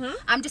children. Mm-hmm.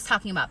 I'm just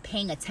talking about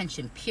paying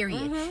attention.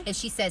 Period. Mm-hmm. If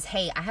she says,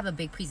 "Hey, I have a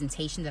big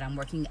presentation that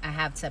I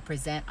have to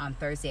present on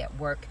Thursday at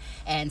work,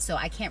 and so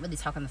I can't really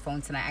talk on the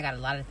phone tonight. I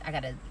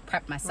got to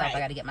prep myself. Right. I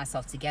got to get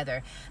myself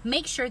together."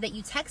 Make sure that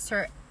you text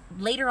her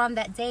later on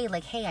that day,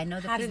 like, hey, I know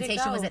the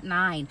presentation was at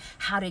 9.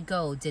 How did it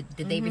go? Did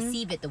they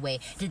receive it the way?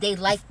 Did they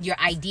like your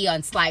idea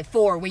on slide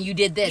 4 when you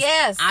did this?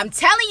 Yes. I'm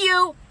telling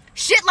you,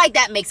 shit like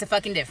that makes a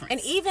fucking difference.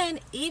 And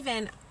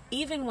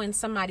even when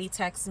somebody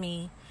texts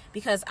me,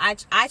 because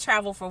I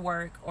travel for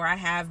work or I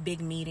have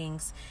big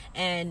meetings,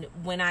 and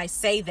when I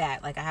say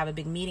that, like, I have a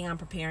big meeting I'm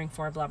preparing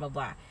for, blah, blah,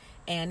 blah,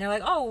 and they're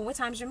like, oh, what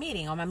time's your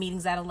meeting? Oh, my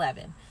meeting's at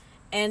 11.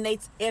 And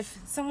if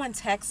someone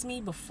texts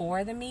me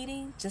before the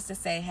meeting just to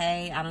say,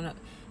 hey, I don't know,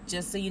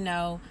 just so you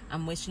know,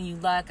 I'm wishing you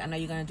luck. I know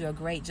you're going to do a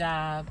great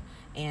job.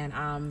 And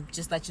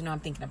just let you know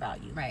I'm thinking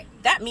about you. Right.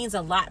 That means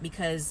a lot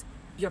because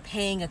you're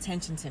paying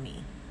attention to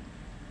me.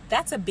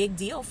 That's a big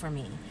deal for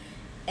me.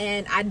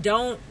 And I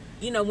don't,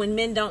 when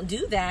men don't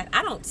do that,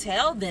 I don't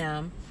tell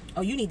them,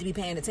 oh, you need to be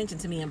paying attention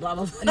to me and blah,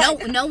 blah, blah.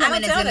 No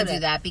woman is going to do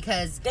that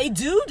because... They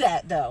do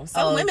that, though.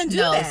 Some women do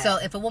that. So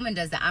if a woman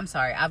does that, I'm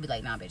sorry. I'll be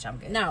like, nah, bitch, I'm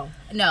good. No.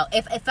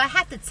 If I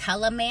have to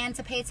tell a man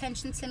to pay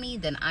attention to me,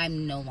 then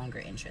I'm no longer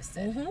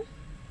interested. Mm-hmm.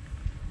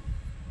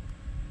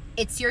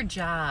 It's your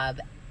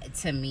job,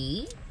 to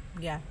me,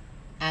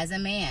 as a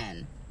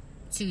man,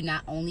 to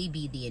not only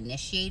be the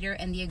initiator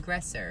and the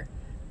aggressor,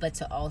 but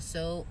to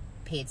also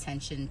pay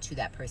attention to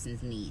that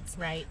person's needs.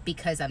 Right.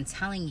 Because I'm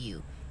telling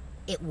you,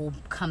 it will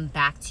come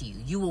back to you.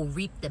 You will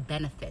reap the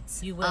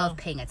benefits of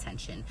paying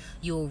attention.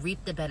 You will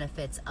reap the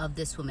benefits of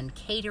this woman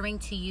catering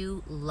to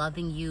you,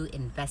 loving you,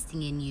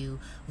 investing in you,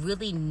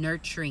 really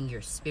nurturing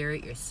your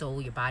spirit, your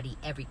soul, your body,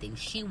 everything.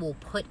 She will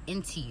put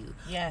into you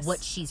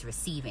what she's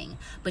receiving.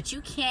 But you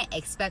can't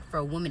expect for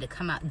a woman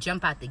to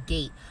jump out the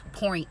gate,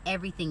 pouring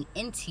everything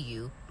into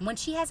you when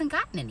she hasn't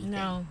gotten anything.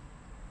 No.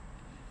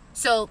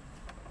 So,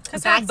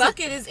 because her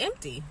bucket is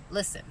empty.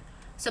 Listen.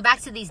 So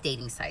back to these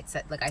dating sites.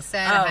 Like I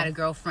said, I had a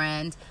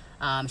girlfriend.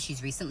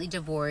 She's recently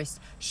divorced.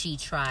 She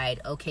tried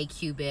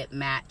OkCupid,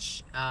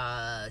 Match,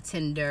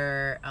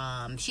 Tinder.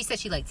 She said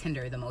she liked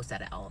Tinder the most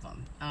out of all of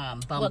them.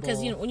 Bumble. Well,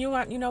 because you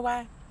know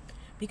why?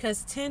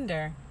 Because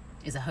Tinder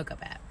is a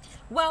hookup app.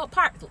 Well,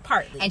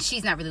 partly. And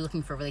she's not really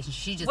looking for a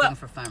relationship. She's just looking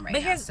for fun right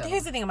now. But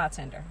here's the thing about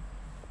Tinder.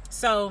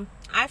 So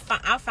I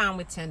found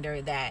with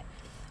Tinder that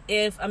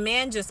if a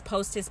man just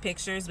posts his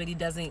pictures, but he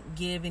doesn't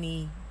give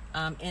any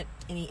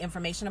any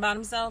information about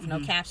himself, no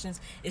captions.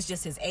 It's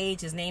just his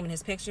age, his name, and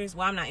his pictures.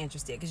 Well, I'm not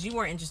interested because you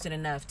weren't interested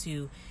enough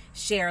to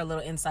share a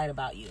little insight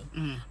about you.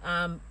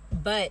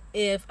 But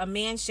if a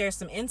man shares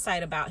some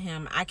insight about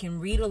him, I can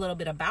read a little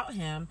bit about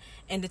him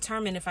and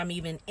determine if I'm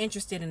even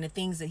interested in the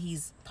things that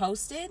he's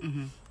posted.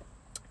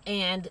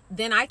 And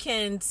then I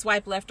can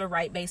swipe left or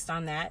right based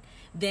on that.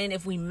 Then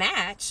if we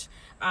match,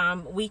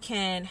 we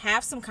can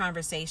have some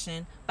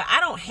conversation, but I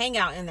don't hang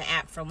out in the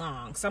app for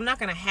long. So I'm not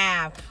going to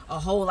have a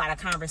whole lot of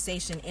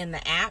conversation in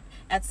the app.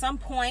 At some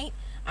point,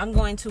 I'm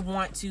going to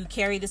want to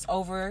carry this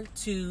over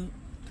to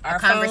our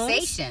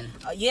conversation.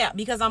 Yeah,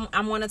 because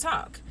I want to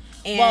talk.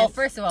 And well,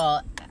 first of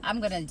all, I'm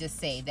going to just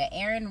say that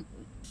Aaron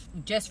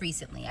just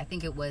recently, I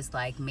think it was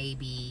like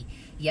maybe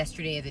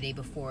yesterday or the day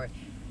before,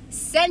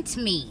 sent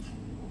me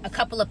a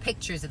couple of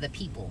pictures of the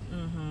people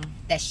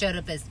that showed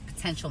up as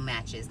potential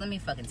matches. Let me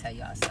fucking tell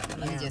y'all something.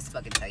 Let me just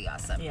fucking tell y'all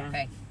something,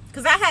 okay?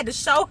 Because I had to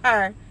show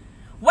her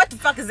what the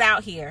fuck is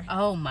out here.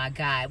 Oh my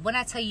God. When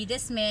I tell you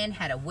this man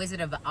had a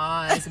Wizard of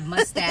Oz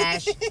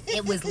mustache,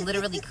 it was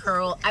literally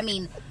curled. I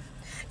mean,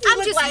 I'm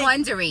just like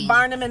wondering.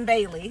 Barnum and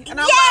Bailey. And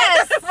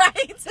yes! I'm like,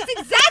 right. That's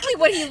exactly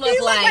what he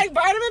looked like.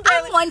 Barnum and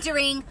Bailey. I'm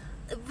wondering,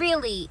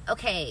 really,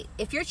 okay,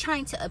 if you're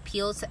trying to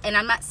appeal to, and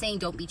I'm not saying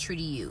don't be true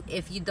to you.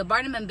 If the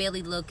Barnum and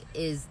Bailey look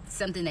is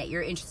something that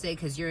you're interested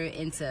because you're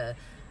into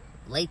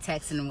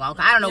latex and walk,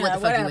 I don't know what the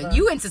fuck you into.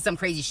 You into some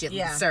crazy shit,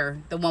 sir.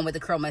 The one with the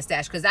curl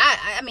mustache. Because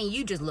I mean,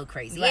 you just look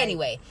crazy. Right.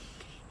 Anyway,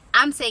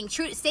 I'm saying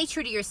stay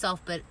true to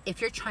yourself, but if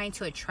you're trying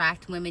to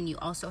attract women, you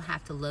also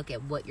have to look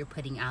at what you're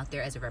putting out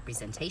there as a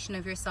representation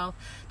of yourself,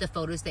 the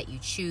photos that you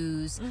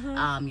choose,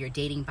 your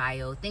dating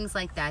bio, things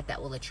like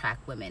that will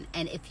attract women.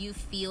 And if you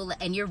feel,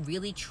 and you're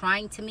really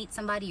trying to meet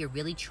somebody, you're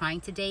really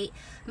trying to date,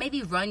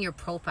 maybe run your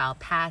profile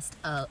past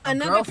a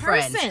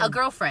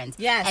girlfriend,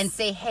 yes, and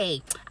say,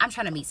 hey, I'm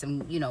trying to meet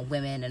some,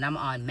 women, and I'm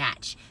on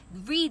Match.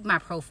 Read my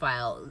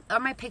profile. Are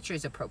my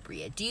pictures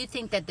appropriate? Do you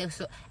think that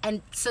this,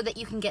 and so that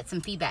you can get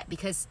some feedback?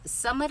 Because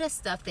some of the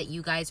stuff that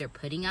you guys are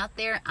putting out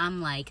there,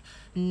 I'm like,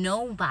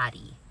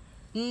 nobody,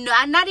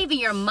 not even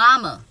your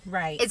mama,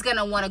 right, is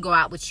gonna want to go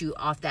out with you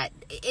off that.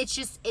 It's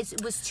just,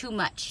 it was too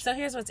much. So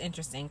here's what's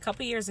interesting. A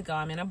couple years ago,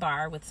 I'm in a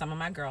bar with some of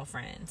my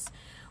girlfriends.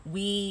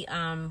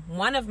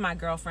 One of my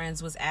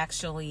girlfriends was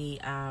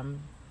actually on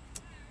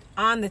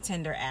the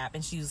Tinder app,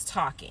 and she was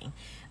talking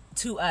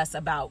to us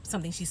about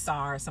something she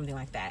saw or something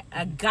like that.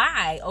 A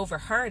guy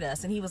overheard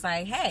us, and he was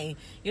like, hey,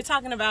 you're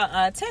talking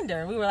about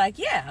Tinder. We were like,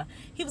 yeah.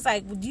 He was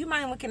like, do you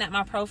mind looking at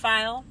my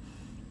profile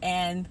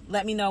and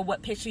let me know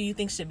what picture you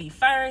think should be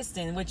first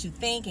and what you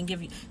think, and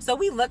give you. So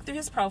we looked through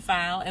his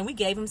profile and we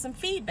gave him some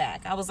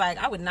feedback. I was like,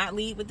 I would not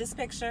lead with this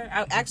picture.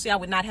 I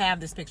would not have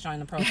this picture on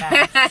the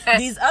profile.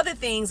 These other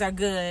things are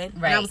good.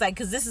 Right. And I was like,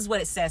 because this is what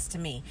it says to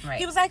me. Right.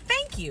 He was like,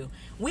 thank you.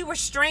 We were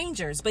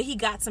strangers, but he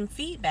got some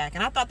feedback,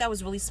 and I thought that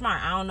was really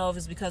smart. I don't know if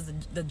it's because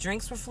the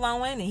drinks were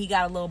flowing and he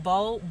got a little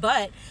bold,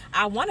 but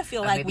I want to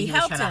feel like we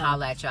helped him. Trying to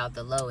holler at y'all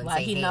the low and like,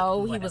 say, he hey, know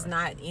whatever. He was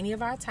not any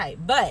of our type,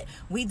 but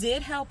we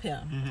did help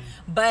him.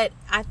 But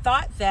I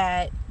thought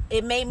that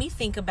it made me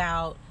think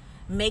about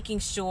making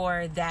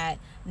sure that,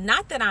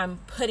 not that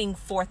I'm putting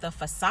forth a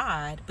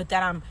facade, but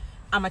that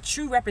I'm a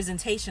true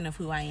representation of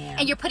who I am.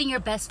 And you're putting your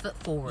best foot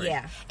forward.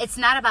 Yeah. It's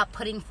not about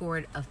putting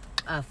forward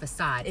a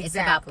facade. Exactly. It's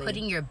about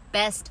putting your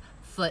best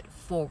foot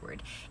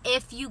forward.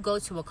 If you go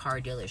to a car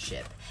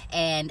dealership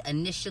and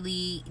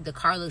initially the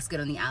car looks good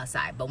on the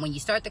outside, but when you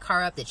start the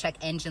car up, the check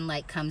engine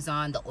light comes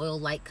on, the oil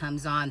light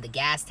comes on, the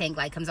gas tank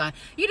light comes on,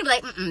 you're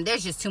gonna be like,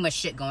 there's just too much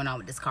shit going on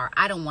with this car.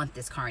 I don't want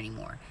this car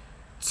anymore.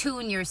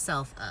 Tune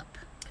yourself up.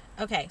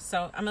 Okay,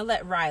 so I'm gonna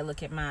let Rye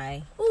look at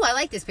my. Ooh, I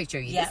like this picture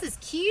of you. Yep. This is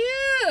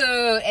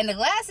cute, and the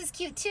glass is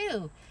cute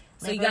too.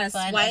 So you gotta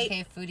swipe.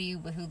 Okay,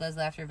 foodie who loves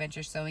laughter,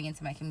 adventure, sewing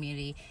into my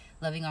community,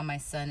 loving on my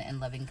son, and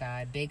loving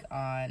God. Big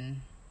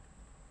on.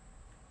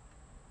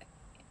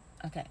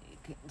 Okay.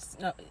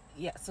 No.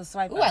 Yeah. So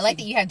swipe. Ooh, I like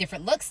that you have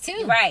different looks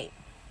too. Right.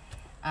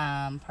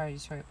 Part of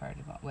Detroit, part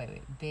of wait.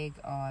 Big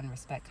on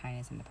respect,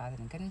 kindness, and deposit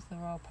and goodness of the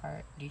world.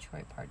 Part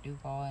Detroit, part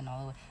Duval, and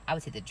all the way. I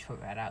would take the Detroit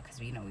right out because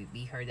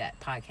we heard that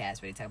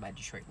podcast where they talk about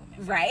Detroit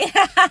women. Right.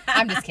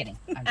 I'm just kidding.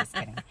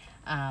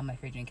 My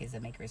favorite drink is a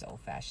Maker's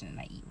Old Fashioned, and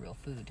I eat real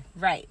food.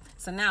 Right.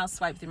 So now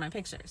swipe through my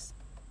pictures.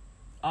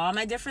 All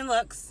my different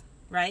looks.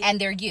 Right.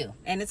 And they're you.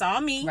 And it's all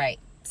me. Right.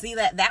 See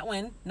that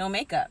one, no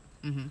makeup.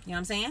 Mm-hmm. You know what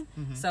I'm saying?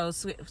 Mm-hmm. So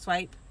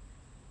swipe.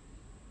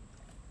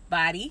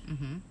 Body.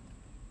 Mm-hmm.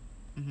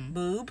 Mm-hmm.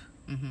 Boob.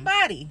 Mm-hmm.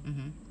 Body.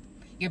 Mm-hmm.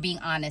 You're being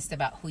honest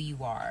about who you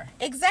are.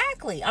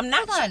 Exactly. I'm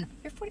not. Hold on.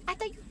 You're 40. I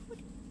thought you were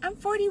 40. I'm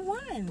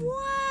 41.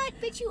 What?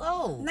 Bitch, you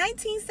old.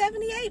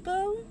 1978,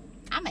 boo.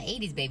 I'm an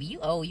 80s baby. You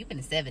old. You been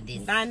the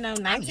 70s. I know,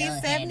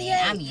 1978.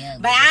 I'm young.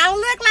 But I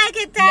don't look like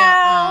it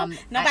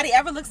though. No, nobody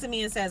ever looks at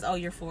me and says, "Oh,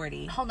 you're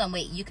 40." Hold on,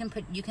 wait. You can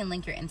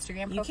link your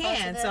Instagram profile. You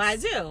can. To this? So I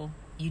do.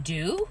 You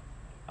do?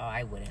 Oh,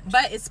 I wouldn't.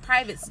 But it's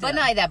private still. But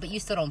not like that. But you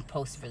still don't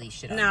post really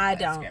shit on I Instagram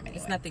don't. anyway.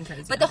 It's nothing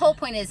crazy. But the whole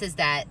point is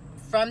that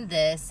from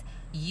this,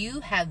 you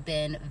have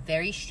been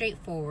very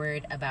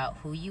straightforward about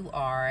who you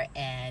are,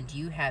 and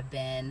you have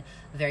been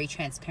very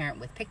transparent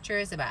with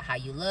pictures about how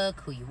you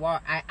look, who you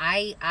are.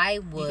 I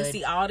would... You can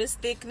see all this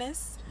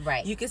thickness.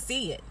 Right. You can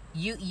see it.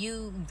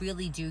 You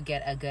really do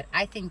get a good...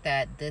 I think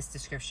that this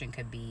description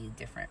could be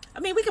different. I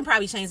mean, we can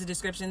probably change the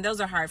description.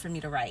 Those are hard for me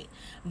to write.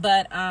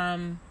 But,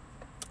 and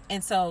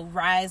so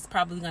Rye's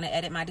probably going to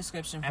edit my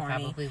description for me. I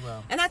probably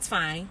will. And that's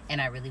fine. And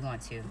I really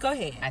want to. Go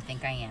ahead. I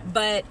think I am.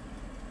 But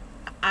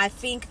I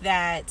think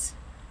that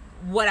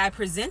what I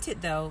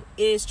presented, though,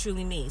 is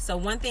truly me. So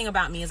one thing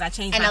about me is I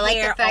change my hair all the time. And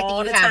I like the fact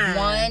that you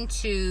have 1,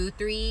 2,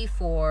 3,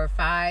 4,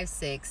 5,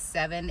 6,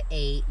 7,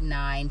 8,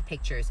 9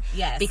 pictures.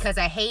 Yes. Because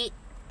I hate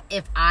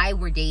if I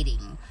were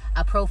dating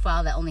a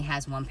profile that only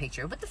has one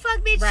picture. What the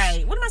fuck, bitch?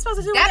 Right. What am I supposed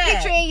to do with that? That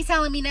picture ain't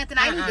telling me nothing.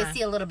 I need to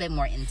see a little bit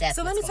more in depth.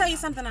 So let me tell you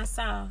something I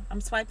saw. I'm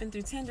swiping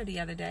through Tinder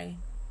the other day.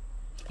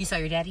 You saw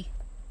your daddy?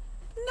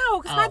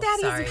 No, because my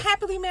daddy is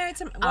happily married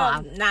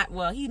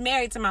to... he's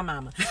married to my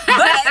mama.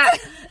 But...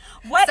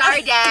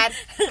 Sorry, Dad,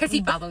 because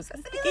he follows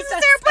us. He's their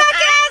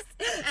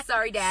podcast.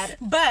 Sorry, Dad.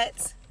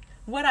 But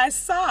what I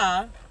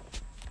saw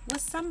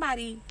was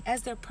somebody,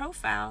 as their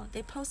profile,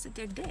 they posted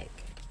their dick.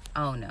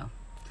 Oh, no.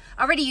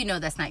 Already you know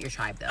that's not your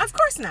tribe, though. Of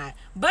course not.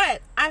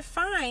 But I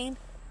find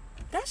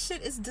that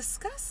shit is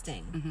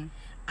disgusting.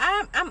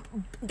 Mm-hmm.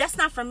 That's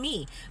not for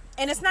me.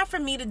 And it's not for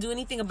me to do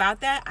anything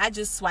about that. I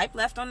just swipe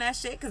left on that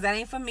shit because that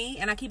ain't for me,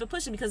 and I keep it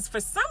pushing because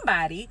for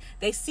somebody,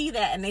 they see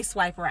that and they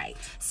swipe right.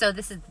 So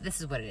this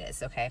is what it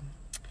is, okay?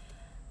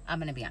 I'm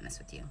gonna be honest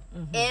with you.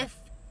 Mm-hmm.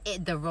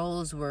 If the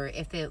roles were,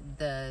 if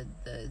the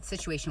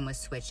situation was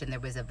switched and there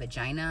was a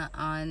vagina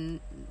on,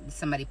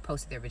 somebody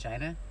posted their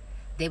vagina,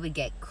 they would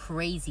get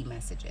crazy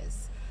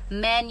messages.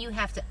 Men, you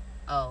have to.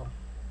 Oh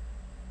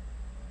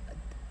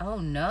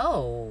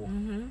no.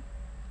 Mm-hmm.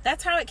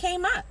 That's how it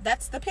came up.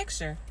 That's the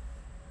picture.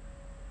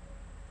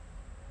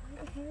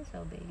 Hair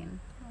so big and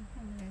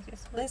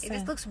it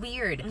just looks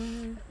weird.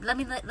 Mm-hmm. Let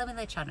me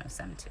let y'all know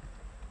something too.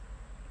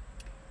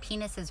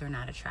 Penises are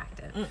not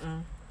attractive.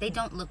 Mm-mm. They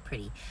don't look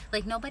pretty.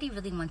 Like, nobody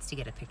really wants to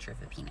get a picture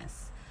of a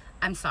penis.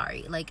 I'm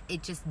sorry. Like,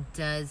 it just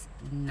does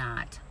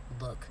not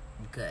look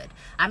good.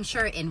 I'm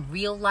sure in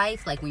real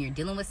life, like when you're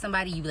dealing with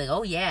somebody, you'd be like,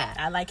 oh yeah,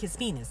 I like his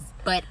penis.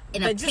 But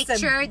in a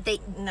picture,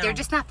 they're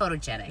just not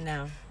photogenic.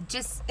 No.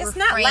 Just it's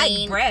not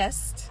like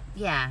breast.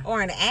 Yeah.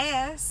 Or an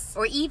ass.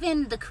 Or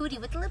even the cootie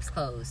with the lips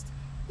closed.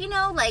 You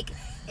know, like,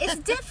 it's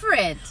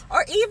different.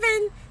 Or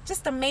even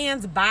just a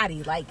man's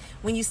body, like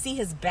when you see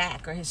his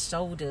back or his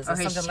shoulders or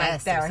something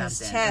like that, or his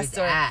chest,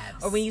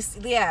 or when you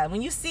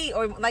see,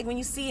 or like when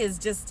you see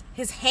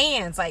his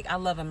hands. Like, I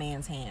love a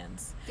man's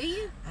hands. Do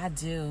you? I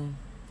do.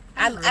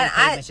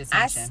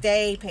 I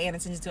stay paying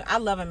attention to it. I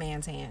love a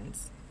man's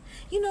hands.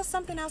 You know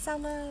something else I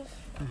love?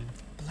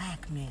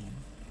 Black men.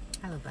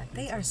 I love black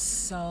men. They are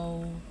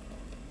so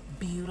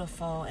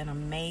beautiful and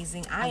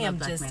amazing. I am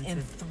just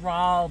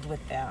enthralled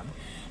with them.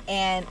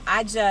 And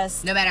I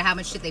just... No matter how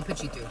much shit they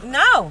put you through.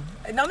 No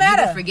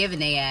matter. You're forgiving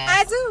they ass.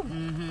 I do.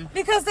 Mm-hmm.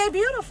 Because they're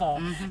beautiful.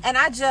 Mm-hmm. And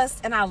I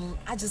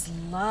just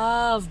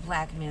love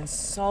black men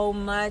so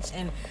much.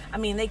 And I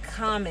mean, they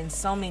come in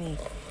so many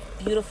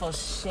beautiful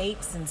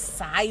shapes and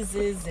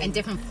sizes and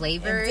different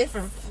flavors. They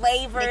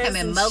come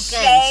in mocha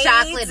and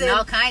chocolate and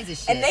all kinds of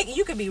shit. And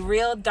you could be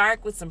real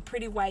dark with some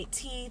pretty white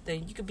teeth,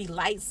 and you could be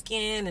light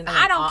skinned, and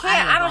I don't care.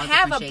 I don't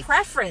have a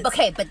preference.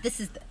 Okay, but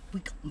this is we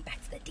go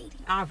back to the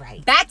dating. All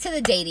right, back to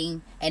the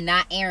dating, and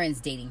not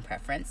Aaron's dating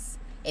preference.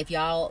 If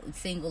y'all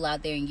single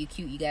out there and you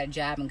cute, you got a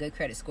job and good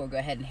credit score, go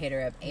ahead and hit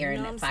her up,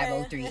 Aaron at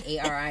 503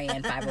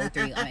 ARIN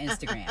 503 on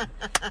Instagram.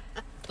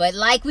 But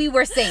like we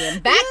were saying,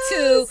 back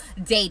to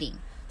dating.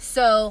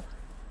 So,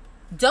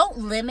 don't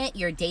limit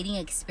your dating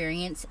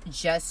experience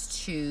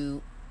just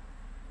to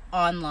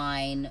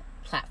online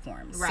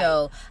platforms. Right.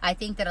 So, I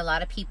think that a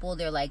lot of people,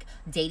 they're like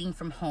dating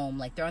from home.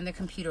 Like, they're on their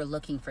computer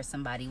looking for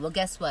somebody. Well,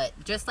 guess what?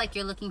 Just like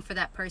you're looking for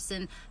that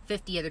person,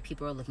 50 other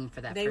people are looking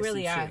for that person. They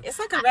really are. It's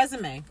like a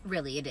resume.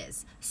 Really, it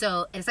is.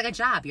 So, it's like a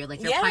job. You're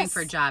applying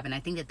for a job. And I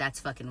think that that's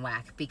fucking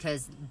whack.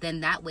 Because then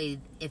that way,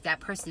 if that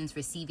person's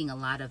receiving a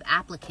lot of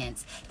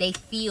applicants, they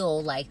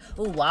feel like,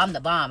 oh, well, I'm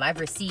the bomb.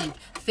 I've received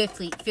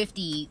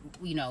 50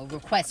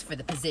 requests for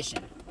the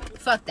position.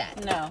 Fuck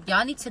that. No.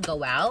 Y'all need to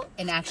go out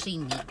and actually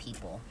meet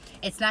people.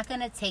 It's not going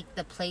to take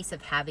the place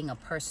of having a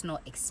personal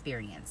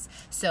experience.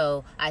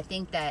 So I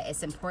think that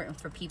it's important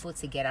for people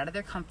to get out of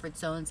their comfort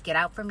zones, get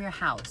out from your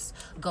house,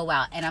 go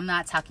out. And I'm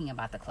not talking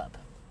about the club.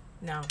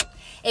 No.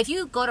 If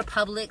you go to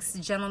Publix,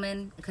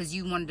 gentlemen, because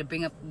you wanted to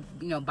bring up,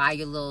 buy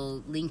your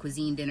little lean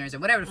cuisine dinners or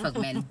whatever the fuck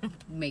men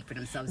make for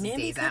themselves these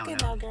days. I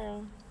don't know.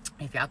 Girl.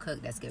 If y'all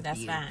cook, that's good for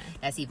you. That's fine.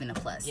 That's even a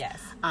plus. Yes.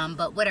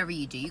 But whatever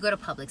you do, you go to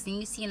Publix and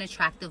you see an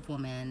attractive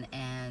woman,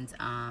 and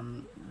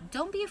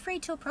don't be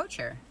afraid to approach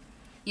her.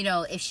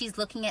 If she's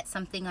looking at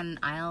something on an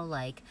aisle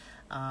like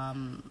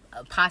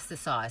pasta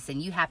sauce,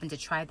 and you happen to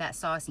try that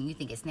sauce and you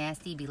think it's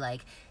nasty, be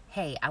like,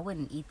 hey, I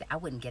wouldn't eat that. I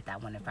wouldn't get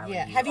that one if I were you.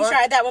 Have you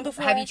tried that one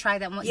before? Have you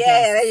tried that one? Yeah,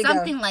 there you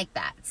something go. like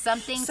that.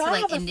 Something so to I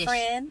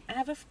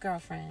have a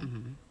girlfriend.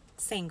 Mm-hmm.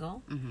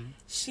 single.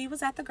 She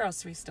was at the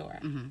grocery store.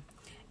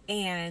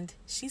 And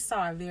she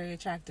saw a very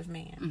attractive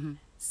man.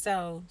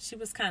 So she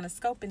was kind of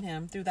scoping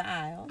him through the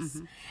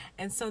aisles.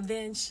 And so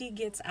then she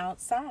gets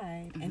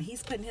outside and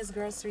he's putting his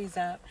groceries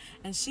up.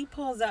 And she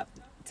pulls up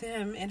to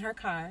him in her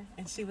car.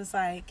 And she was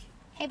like,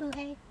 "Hey, boo,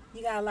 hey.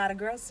 You got a lot of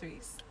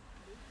groceries."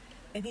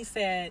 And he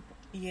said,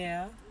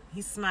 "Yeah."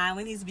 He's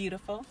smiling. He's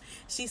beautiful.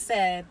 She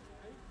said,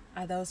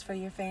 "Are those for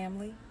your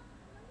family?"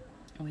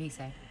 What did he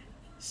say?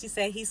 She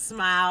said he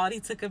smiled. He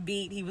took a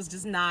beat. He was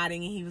just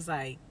nodding. And he was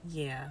like,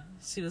 "Yeah."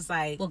 She was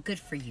like, "Well, good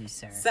for you,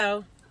 sir."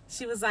 So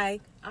she was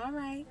like, "All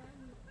right.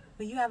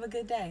 Well, you have a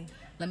good day."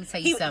 Let me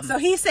tell you something. So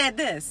he said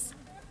this.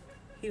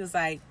 He was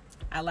like,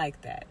 "I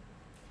like that."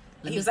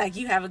 He was like,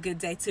 "You have a good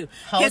day, too."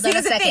 Hold on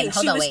a second.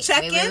 Hold on, wait.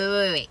 Checking.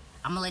 Wait.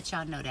 I'm going to let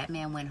y'all know that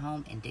man went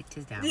home and dicked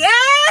his down.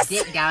 Yes!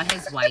 Dicked down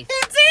his wife.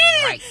 He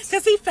did. Right.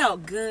 Because he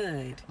felt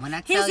good. When I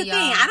tell Here's the y'all,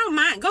 thing. I don't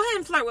mind. Go ahead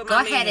and flirt with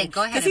my man.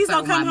 Go ahead. Because he's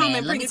going to come home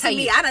and bring it to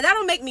me. That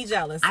don't make me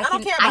jealous. I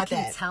don't care about that.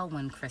 I can tell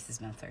when Chris has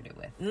been flirted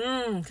with.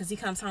 Because he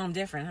comes home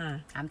different, huh?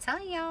 I'm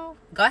telling y'all.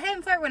 Go ahead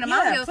and flirt with him.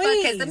 Yeah, I'll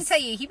please. Because let me tell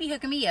you, he be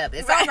hooking me up.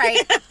 It's all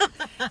right.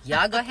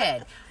 Y'all go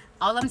ahead.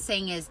 All I'm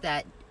saying is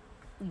that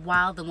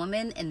while the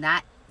woman in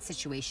that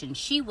situation,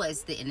 she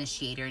was the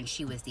initiator and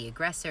she was the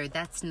aggressor,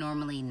 that's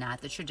normally not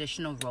the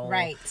traditional role,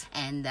 right?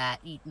 And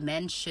that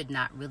men should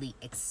not really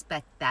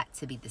expect that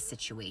to be the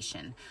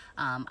situation.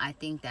 I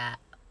think that,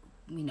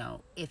 you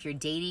know, if you're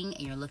dating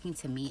and you're looking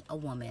to meet a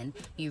woman,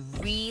 you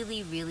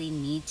really, really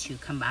need to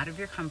come out of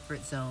your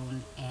comfort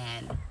zone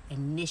and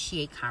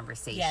initiate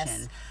conversation.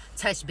 Yes.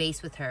 Touch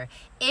base with her.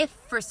 If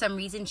for some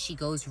reason she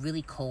goes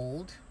really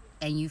cold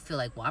and you feel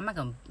like, well, I'm not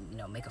gonna,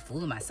 make a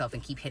fool of myself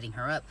and keep hitting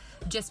her up,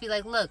 just be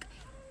like, look,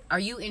 are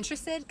you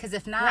interested? Because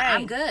if not,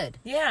 I'm good.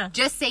 Yeah.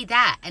 Just say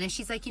that. And if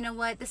she's like, you know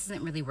what, this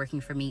isn't really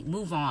working for me,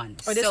 move on.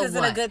 Or this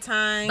isn't a good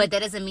time. But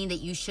that doesn't mean that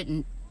you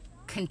shouldn't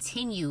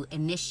continue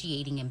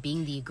initiating and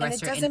being the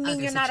aggressor. And it doesn't mean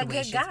you're not a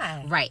situations. good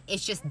guy. Right.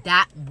 It's just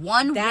that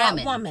one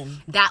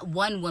woman. That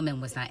one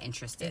woman was not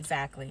interested.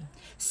 Exactly.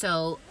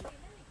 So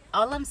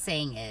all I'm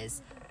saying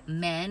is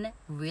men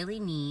really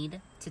need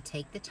to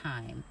take the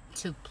time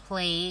to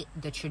play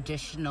the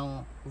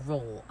traditional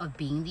role of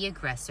being the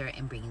aggressor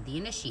and being the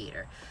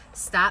initiator.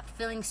 Stop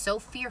feeling so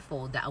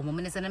fearful that a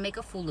woman is going to make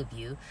a fool of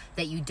you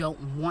that you don't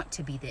want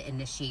to be the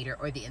initiator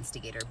or the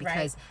instigator.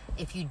 Because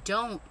if you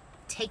don't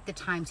take the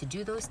time to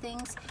do those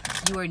things,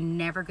 you are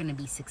never going to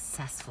be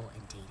successful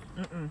in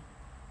dating.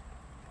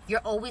 You're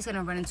always going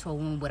to run into a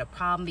woman with a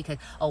problem because,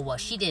 oh, well,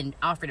 she didn't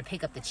offer to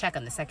pick up the check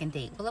on the second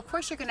date. Well, of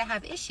course you're going to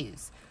have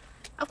issues.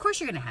 Of course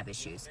you're going to have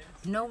issues.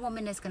 No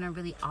woman is going to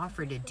really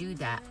offer to do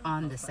that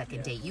on the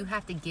second date. You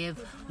have to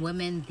give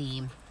women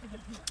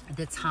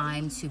the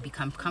time to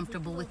become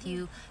comfortable with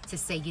you, to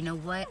say, you know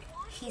what,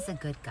 he's a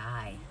good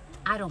guy.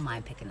 I don't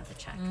mind picking up the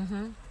check.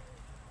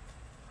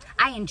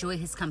 I enjoy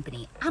his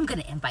company. I'm going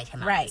to invite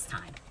him out this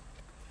time.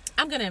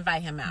 I'm going to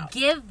invite him out.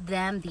 Give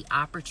them the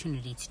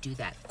opportunity to do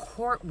that.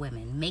 Court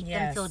women. Make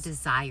them feel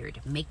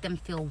desired. Make them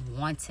feel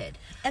wanted.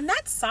 And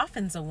that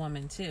softens a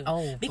woman, too.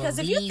 Oh, because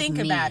if you think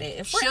about it,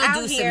 if she'll we're out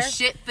do here, some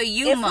shit for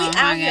you, if we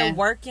out here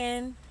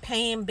working,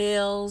 paying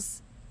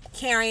bills,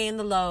 carrying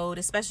the load,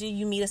 especially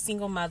you meet a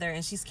single mother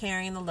and she's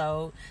carrying the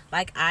load,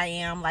 like I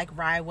am, like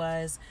Rye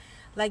was,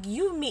 like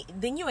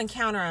then you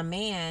encounter a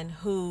man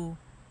who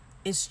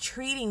is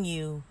treating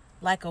you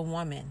like a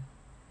woman,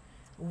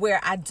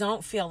 where I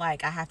don't feel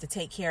like I have to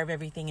take care of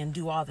everything and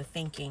do all the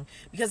thinking,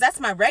 because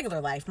that's my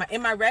regular life.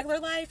 In my regular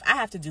life, I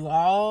have to do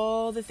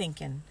all the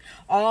thinking,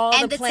 all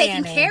the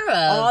planning, taking care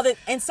of.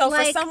 And so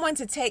for someone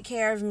to take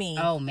care of me,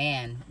 oh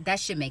man, that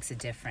shit makes a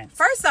difference.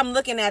 First, I'm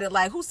looking at it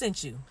like, who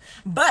sent you?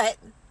 But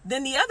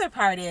then the other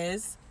part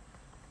is,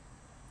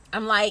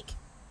 I'm like,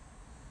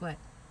 what?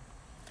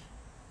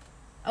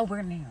 Oh,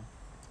 where now?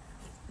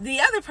 The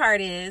other part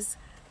is,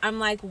 I'm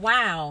like,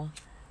 wow,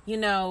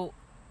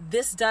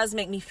 this does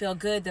make me feel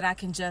good that I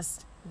can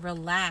just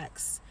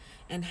relax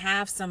and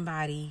have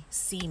somebody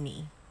see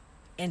me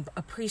and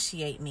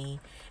appreciate me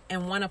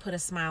and want to put a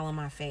smile on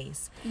my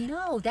face.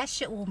 No, that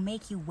shit will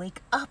make you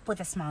wake up with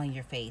a smile on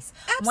your face.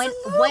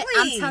 Absolutely. What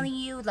I'm telling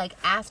you, like,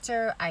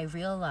 after I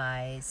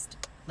realized,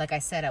 like I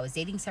said, I was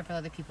dating several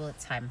other people at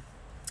the time,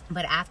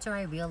 but after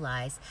I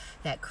realized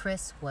that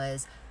Chris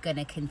was going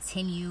to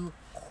continue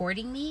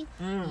courting me,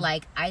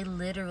 like, I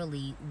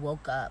literally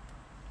woke up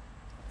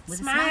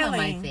with a smile on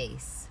my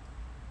face.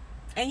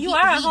 And you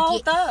are a whole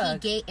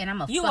thug. And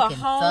I'm a fucking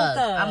thug.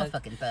 I'm a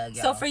fucking thug,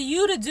 y'all. So for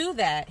you to do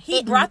that,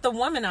 he brought the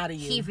woman out of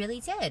you. He really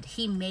did.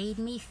 He made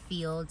me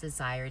feel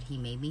desired. He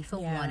made me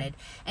feel wanted.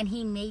 And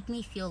he made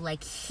me feel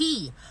like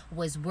he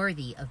was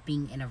worthy of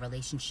being in a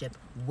relationship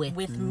with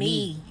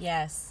me.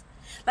 Yes.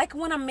 Like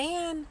when a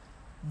man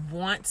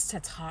wants to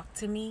talk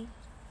to me,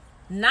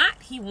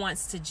 not he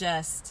wants to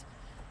just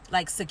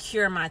like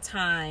secure my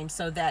time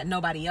so that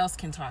nobody else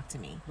can talk to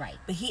me. Right.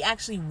 But he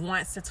actually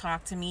wants to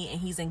talk to me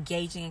and he's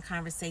engaging in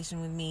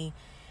conversation with me.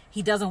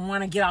 He doesn't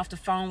want to get off the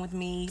phone with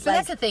me. So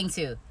that's the thing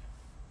too.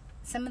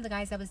 Some of the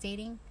guys I was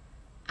dating,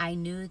 I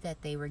knew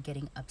that they were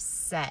getting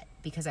upset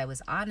because I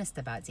was honest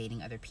about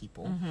dating other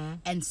people. Mm-hmm.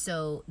 And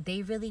so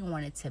they really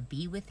wanted to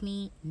be with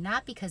me,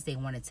 not because they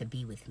wanted to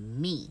be with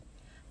me,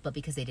 but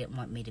because they didn't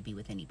want me to be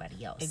with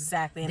anybody else.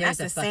 Exactly. And that's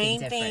the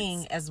same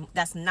thing as,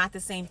 that's not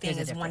the same thing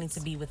as wanting to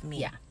be with me.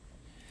 Yeah.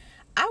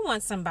 I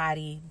want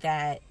somebody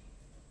that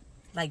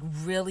like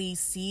really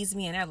sees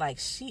me and they're like,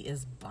 she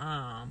is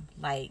bomb.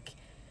 Like,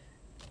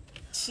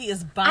 she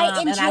is bomb.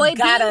 I enjoy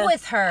being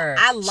with her.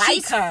 I like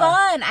She's her.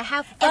 fun. I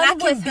have fun and I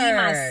can with be her.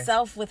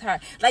 myself with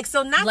her. Like,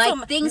 so not like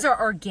from, things are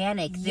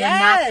organic. They're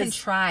yes, not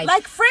contrived.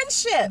 like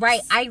friendships.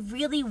 Right. I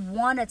really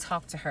want to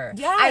talk to her.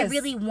 Yes. I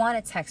really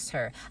want to text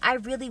her. I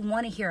really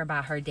want to hear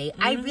about her day.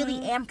 Mm-hmm. I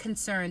really am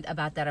concerned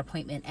about that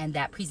appointment and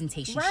that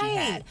presentation she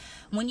had.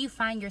 When you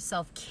find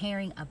yourself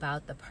caring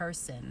about the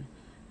person,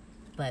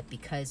 but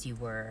because you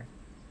were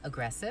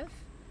aggressive,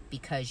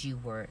 because you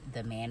were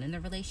the man in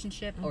the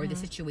relationship or the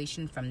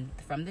situation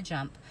from the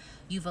jump,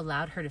 you've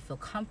allowed her to feel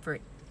comfort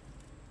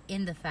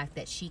in the fact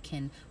that she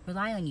can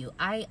rely on you.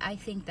 I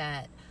think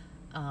that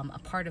a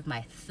part of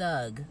my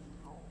thug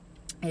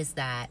is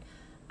that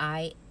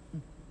I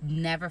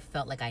never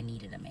felt like I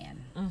needed a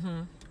man.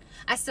 Mm-hmm.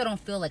 I still don't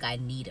feel like I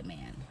need a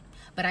man.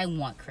 But I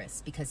want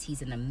Chris because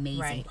he's an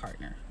amazing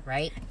partner,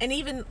 right? And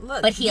even,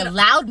 look. But he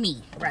allowed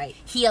me. Right.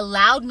 He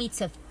allowed me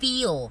to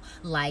feel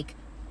like,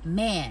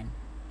 man,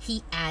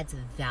 he adds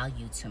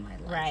value to my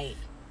life. Right.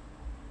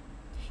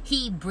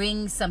 He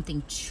brings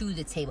something to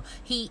the table.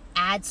 He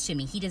adds to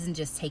me. He doesn't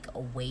just take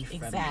away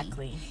from me.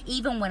 Exactly.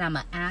 Even when I'm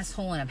an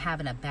asshole and I'm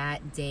having a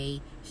bad day,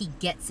 he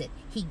gets it.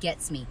 He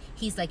gets me.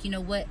 He's like, you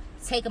know what?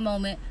 Take a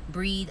moment,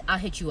 breathe. I'll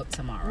hit you up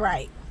tomorrow.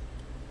 Right.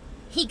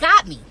 He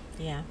got me.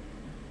 Yeah.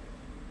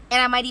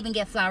 And I might even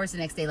get flowers the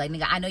next day. Like,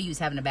 nigga, I know you was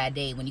having a bad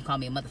day when you called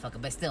me a motherfucker,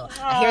 but still,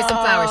 here's some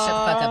flowers. Shut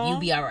the fuck up. You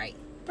be all right.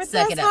 But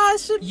suck that's it up. how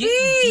it should be.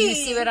 Do you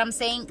see what I'm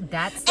saying?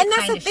 That's the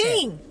kind of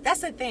thing. shit.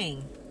 That's the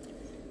thing.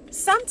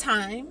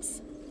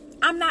 Sometimes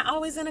I'm not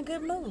always in a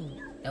good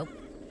mood. Nope.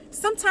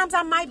 Sometimes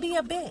I might be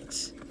a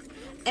bitch.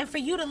 And for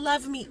you to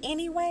love me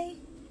anyway,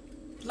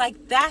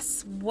 like,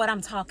 that's what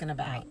I'm talking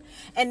about. Right.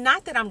 And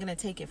not that I'm going to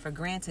take it for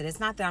granted. It's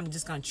not that I'm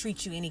just going to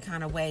treat you any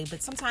kind of way.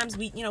 But sometimes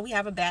we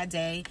have a bad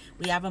day.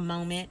 We have a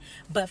moment.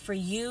 But for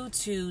you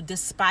to,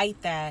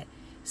 despite that,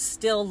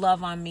 still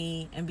love on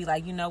me and be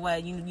like, you know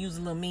what, you was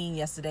a little mean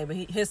yesterday, but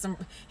here's some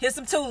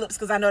tulips,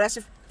 because I know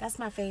that's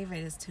my favorite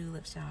is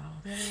tulips, y'all.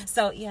 Really?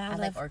 So yeah, I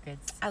love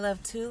orchids. I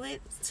love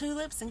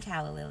tulips and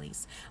calla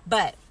lilies.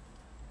 But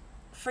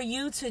for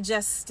you to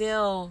just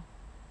still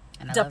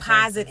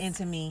deposit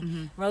into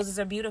me, roses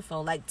are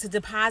beautiful. Like, to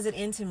deposit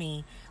into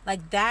me,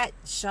 like, that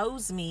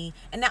shows me,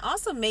 and that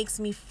also makes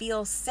me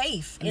feel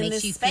safe in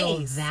this space. Makes you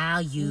feel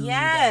valued.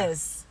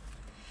 Yes.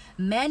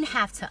 Men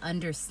have to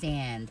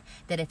understand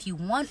that if you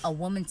want a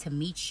woman to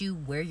meet you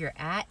where you're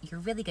at, you're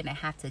really going to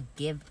have to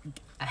give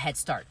a head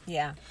start.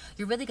 Yeah.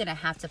 You're really going to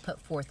have to put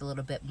forth a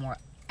little bit more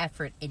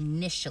effort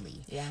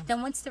initially. Yeah.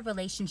 Then once the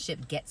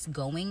relationship gets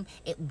going,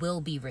 it will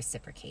be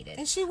reciprocated.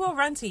 And she will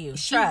run to you.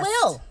 She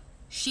will.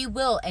 She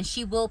will, and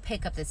she will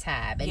pick up the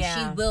tab, and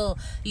she will,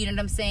 you know what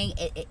I'm saying?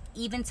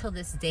 Even till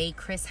this day,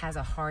 Chris has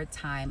a hard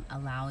time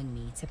allowing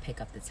me to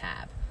pick up the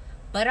tab.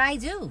 But I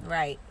do.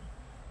 Right.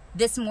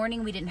 This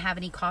morning, we didn't have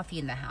any coffee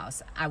in the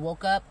house. I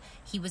woke up.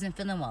 He wasn't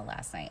feeling well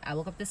last night. I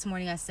woke up this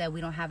morning. I said,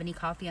 we don't have any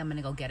coffee. I'm going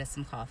to go get us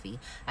some coffee.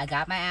 I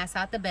got my ass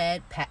out the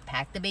bed,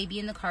 packed the baby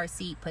in the car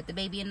seat, put the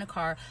baby in the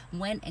car,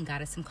 went and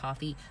got us some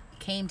coffee,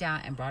 came down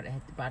and brought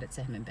it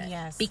to him in bed.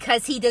 Yes.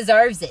 Because he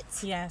deserves it.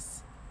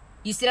 Yes.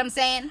 You see what I'm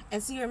saying?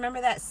 And so you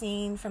remember that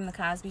scene from The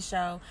Cosby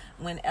Show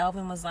when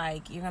Elvin was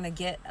like, you're going to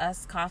get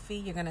us coffee,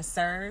 you're going to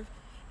serve?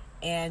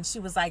 And she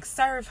was like,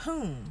 serve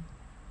whom?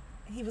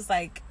 He was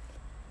like,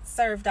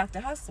 serve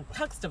Dr.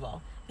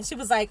 Huxtable. And she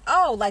was like,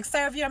 oh, like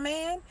serve your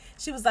man?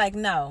 She was like,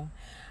 no.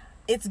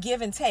 It's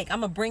give and take.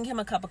 I'm going to bring him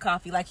a cup of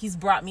coffee like he's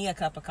brought me a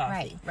cup of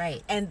coffee.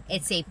 Right. And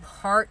it's a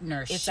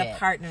partnership.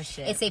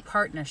 It's a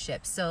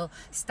partnership. So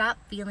stop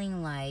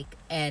feeling like,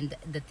 and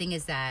the thing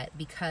is that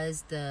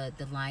because the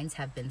lines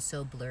have been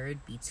so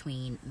blurred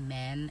between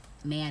man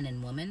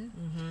and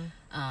woman,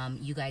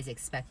 you guys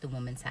expect the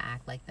woman to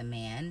act like the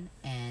man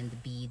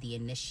and be the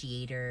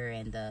initiator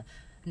and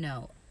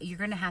no, you're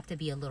going to have to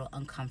be a little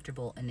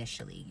uncomfortable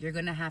initially. You're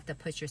going to have to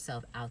put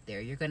yourself out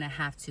there. You're going to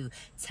have to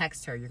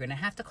text her. You're going to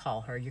have to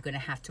call her. You're going to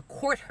have to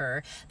court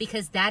her,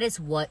 because that is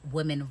what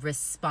women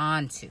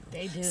respond to.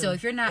 They do. So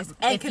if you're not...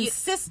 And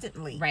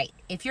consistently. Right.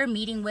 If you're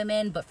meeting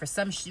women, but for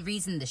some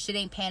reason the shit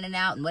ain't panning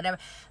out and whatever,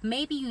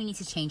 maybe you need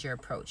to change your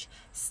approach.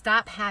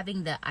 Stop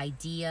having the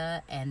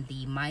idea and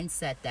the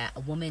mindset that a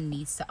woman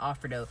needs to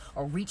offer to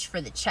or reach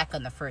for the check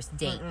on the first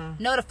date.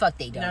 No, the fuck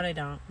they don't. No, they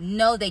don't.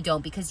 No, they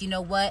don't, because you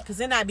know what? Because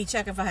then I'd be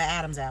checking for her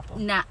Adam's apple.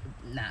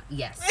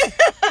 Yes.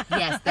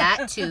 Yes,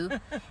 that too.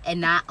 And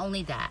not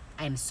only that,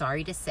 I'm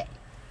sorry to say,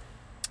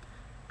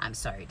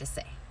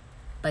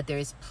 but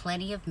there's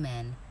plenty of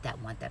men that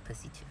want that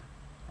pussy too.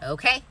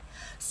 Okay?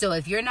 So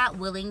if you're not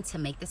willing to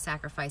make the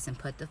sacrifice and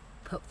put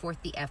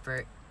forth the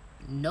effort,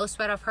 no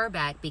sweat off her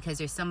back, because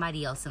there's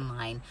somebody else in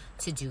line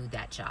to do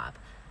that job.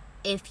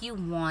 if you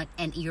want,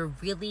 and you're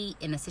really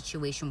in a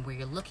situation where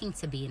you're looking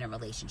to be in a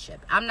relationship.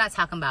 I'm not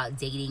talking about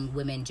dating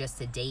women just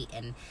to date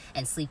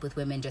and sleep with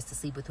women just to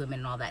sleep with women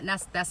and all that. And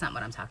that's not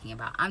what I'm talking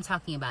about. I'm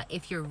talking about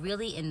if you're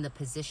really in the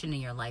position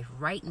in your life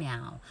right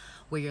now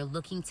where you're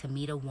looking to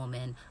meet a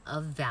woman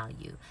of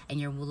value and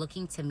you're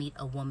looking to meet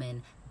a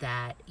woman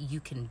that you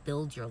can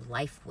build your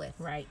life with,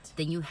 right,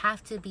 then you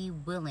have to be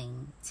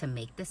willing to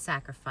make the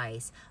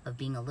sacrifice of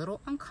being a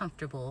little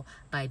uncomfortable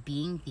by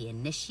being the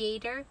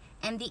initiator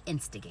and the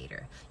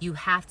instigator. You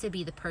have to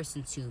be the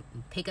person to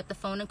pick up the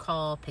phone and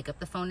call, pick up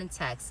the phone and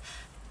text,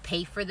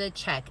 pay for the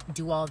check,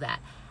 do all that.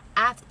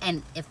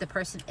 And if the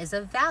person is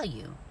of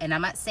value, and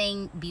I'm not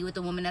saying be with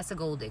a woman that's a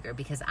gold digger,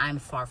 because I'm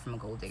far from a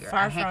gold digger.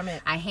 Far from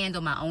it. I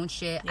handle my own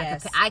shit.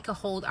 Yes. I could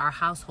hold our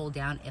household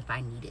down if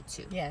I needed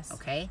to. Yes.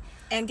 Okay?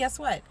 And guess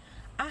what?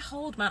 I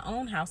hold my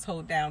own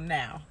household down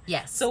now.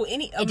 Yes. So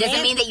it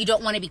doesn't mean that you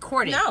don't want to be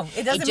courted. No,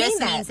 it doesn't mean that. It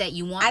just means that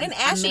you want I didn't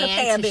ask a you to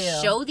pay a man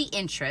bill. to show the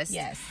interest,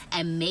 yes,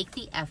 and make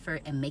the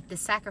effort and make the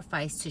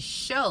sacrifice to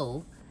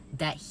show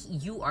that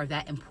you are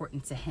that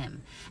important to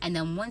him. And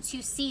then once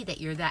you see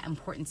that you're that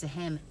important to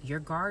him,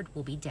 your guard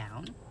will be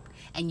down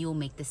and you'll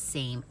make the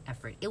same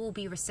effort. It will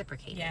be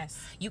reciprocated. Yes.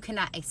 You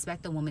cannot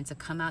expect a woman to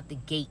come out the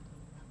gate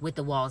with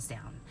the walls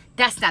down.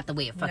 That's not the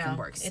way it fucking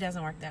works. It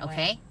doesn't work that way.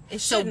 Okay? It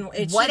shouldn't.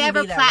 It whatever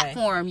shouldn't be that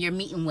platform you're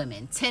meeting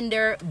women,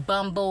 Tinder,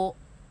 Bumble,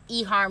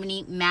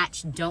 eHarmony,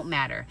 Match, don't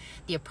matter.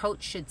 The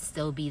approach should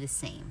still be the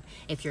same.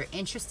 If you're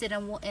interested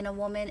in a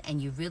woman and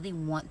you really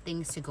want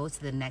things to go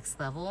to the next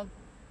level,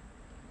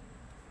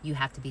 you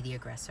have to be the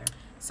aggressor.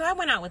 So I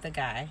went out with a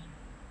guy.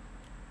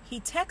 He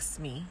texts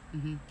me,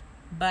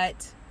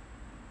 but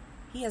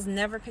he has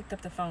never picked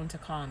up the phone to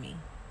call me.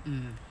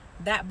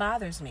 That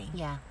bothers me.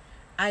 Yeah.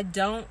 I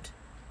don't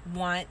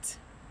want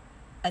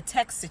a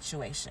text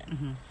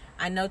situation.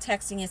 I know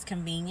texting is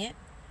convenient,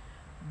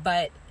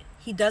 but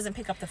he doesn't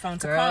pick up the phone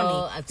to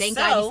call me. Thank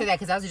God you said that,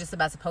 because I was just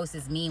about to post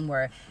this meme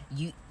where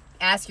you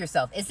ask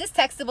yourself, is this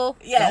textable?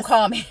 Yes. Don't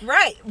call me.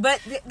 Right. But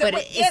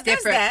it's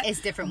different. That. It's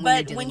different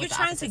when when you're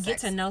trying to get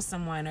to know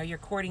someone, or you're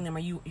courting them, or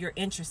you're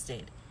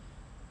interested.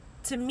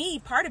 To me,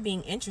 part of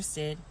being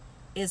interested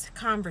is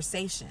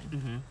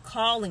conversation,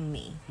 calling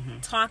me,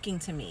 talking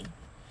to me,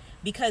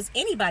 because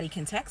anybody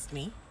can text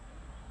me,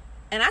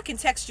 and I can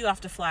text you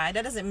off the fly.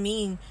 That doesn't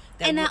mean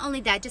that. And not only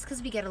that, just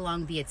because we get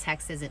along via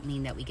text doesn't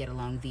mean that we get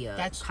along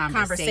via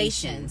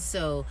conversation.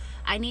 So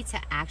I need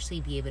to actually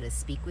be able to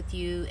speak with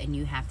you, and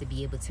you have to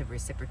be able to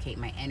reciprocate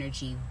my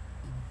energy.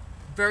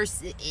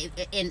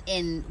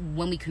 In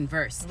when we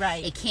converse,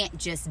 right? It can't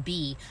just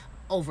be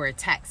over a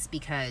text,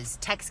 because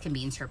text can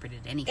be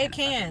interpreted any kind of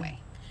fucking way.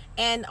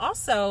 And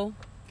also,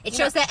 it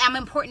shows that I'm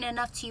important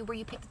enough to you where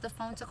you picked up the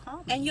phone to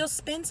call me, and you'll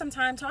spend some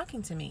time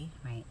talking to me.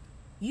 Right.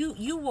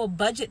 You will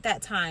budget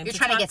that time. You're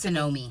trying to get to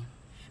know me.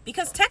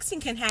 Because texting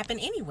can happen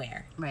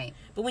anywhere. Right.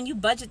 But when you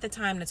budget the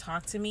time to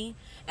talk to me,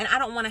 and I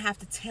don't want to have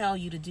to tell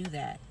you to do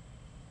that.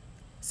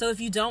 So if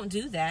you don't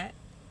do that,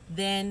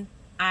 then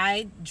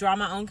I draw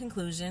my own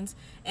conclusions,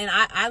 and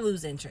I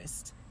lose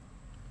interest.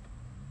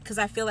 Because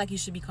I feel like you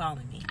should be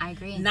calling me. I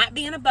agree. Not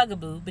being a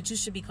bugaboo, but you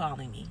should be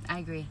calling me. I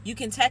agree. You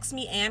can text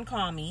me and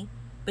call me,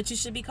 but you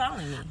should be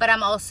calling me. But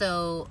I'm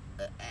also,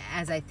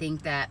 as I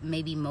think that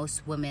maybe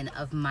most women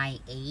of my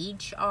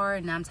age are,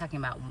 and I'm talking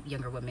about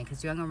younger women,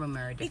 because younger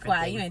women are a different Be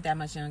quiet, thing. you ain't that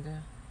much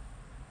younger.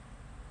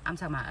 I'm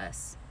talking about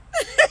us.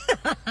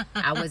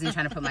 I wasn't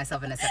trying to put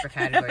myself in a separate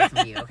category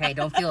from you, okay?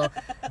 Don't feel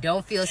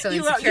so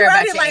insecure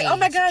about your age. Oh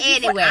my God,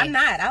 anyway. I'm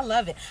not. I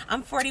love it.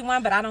 I'm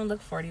 41, but I don't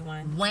look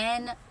 41.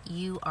 When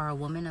you are a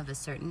woman of a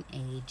certain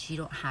age, you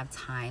don't have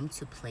time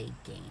to play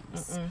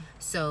games.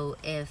 So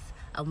if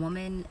a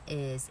woman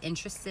is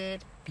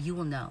interested, you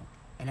will know.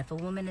 And if a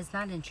woman is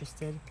not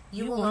interested,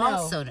 you will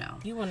also know.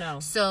 You will know.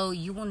 So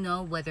you will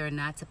know whether or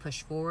not to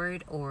push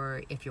forward,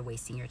 or if you're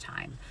wasting your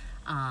time.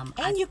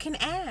 And you can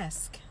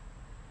ask.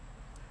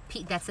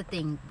 That's the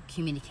thing.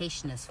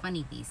 Communication is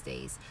funny these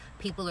days.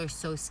 People are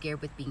so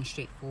scared with being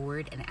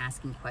straightforward and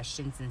asking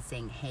questions and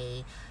saying,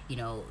 hey,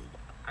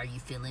 are you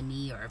feeling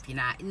me? Or if you're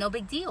not, no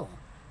big deal.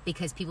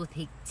 Because people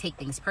take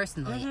things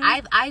personally.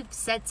 I've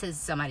said to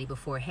somebody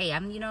before, hey,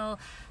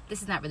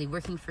 this is not really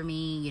working for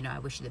me. I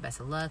wish you the best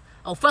of luck.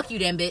 Oh, fuck you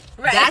then, bitch.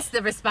 Right. That's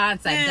the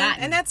response I've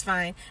gotten. And that's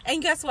fine.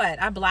 And guess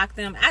what? I block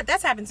them.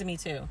 That's happened to me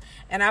too.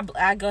 And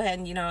I go ahead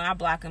and, I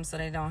block them so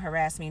they don't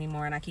harass me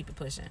anymore, and I keep it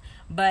pushing.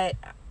 But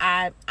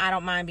I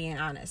don't mind being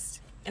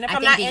honest. And if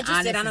I'm not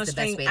interested, I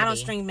don't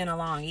string men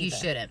along either. You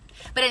shouldn't.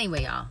 But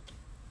anyway, y'all,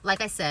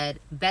 like I said,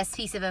 best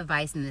piece of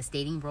advice in this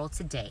dating world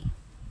today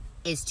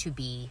is to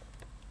be,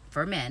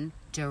 for men,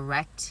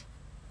 direct,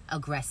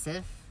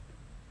 aggressive,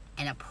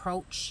 and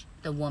approach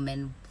the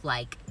woman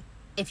like,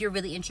 if you're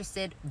really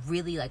interested,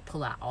 really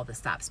pull out all the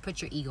stops.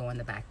 Put your ego on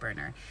the back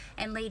burner.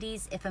 And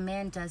ladies, if a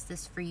man does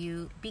this for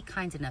you, be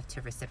kind enough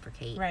to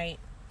reciprocate. Right.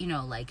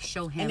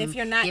 show him. And if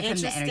you're not give him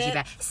the energy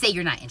back. Say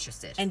you're not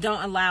interested. And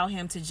don't allow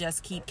him to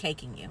just keep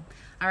caking you.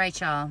 All right,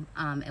 y'all.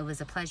 It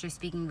was a pleasure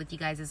speaking with you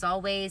guys as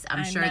always.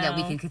 I'm sure that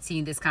we can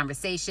continue this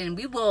conversation.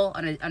 We will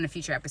on a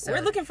future episode.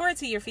 We're looking forward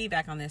to your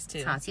feedback on this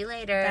too. Talk to you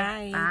later.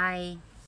 Bye. Bye.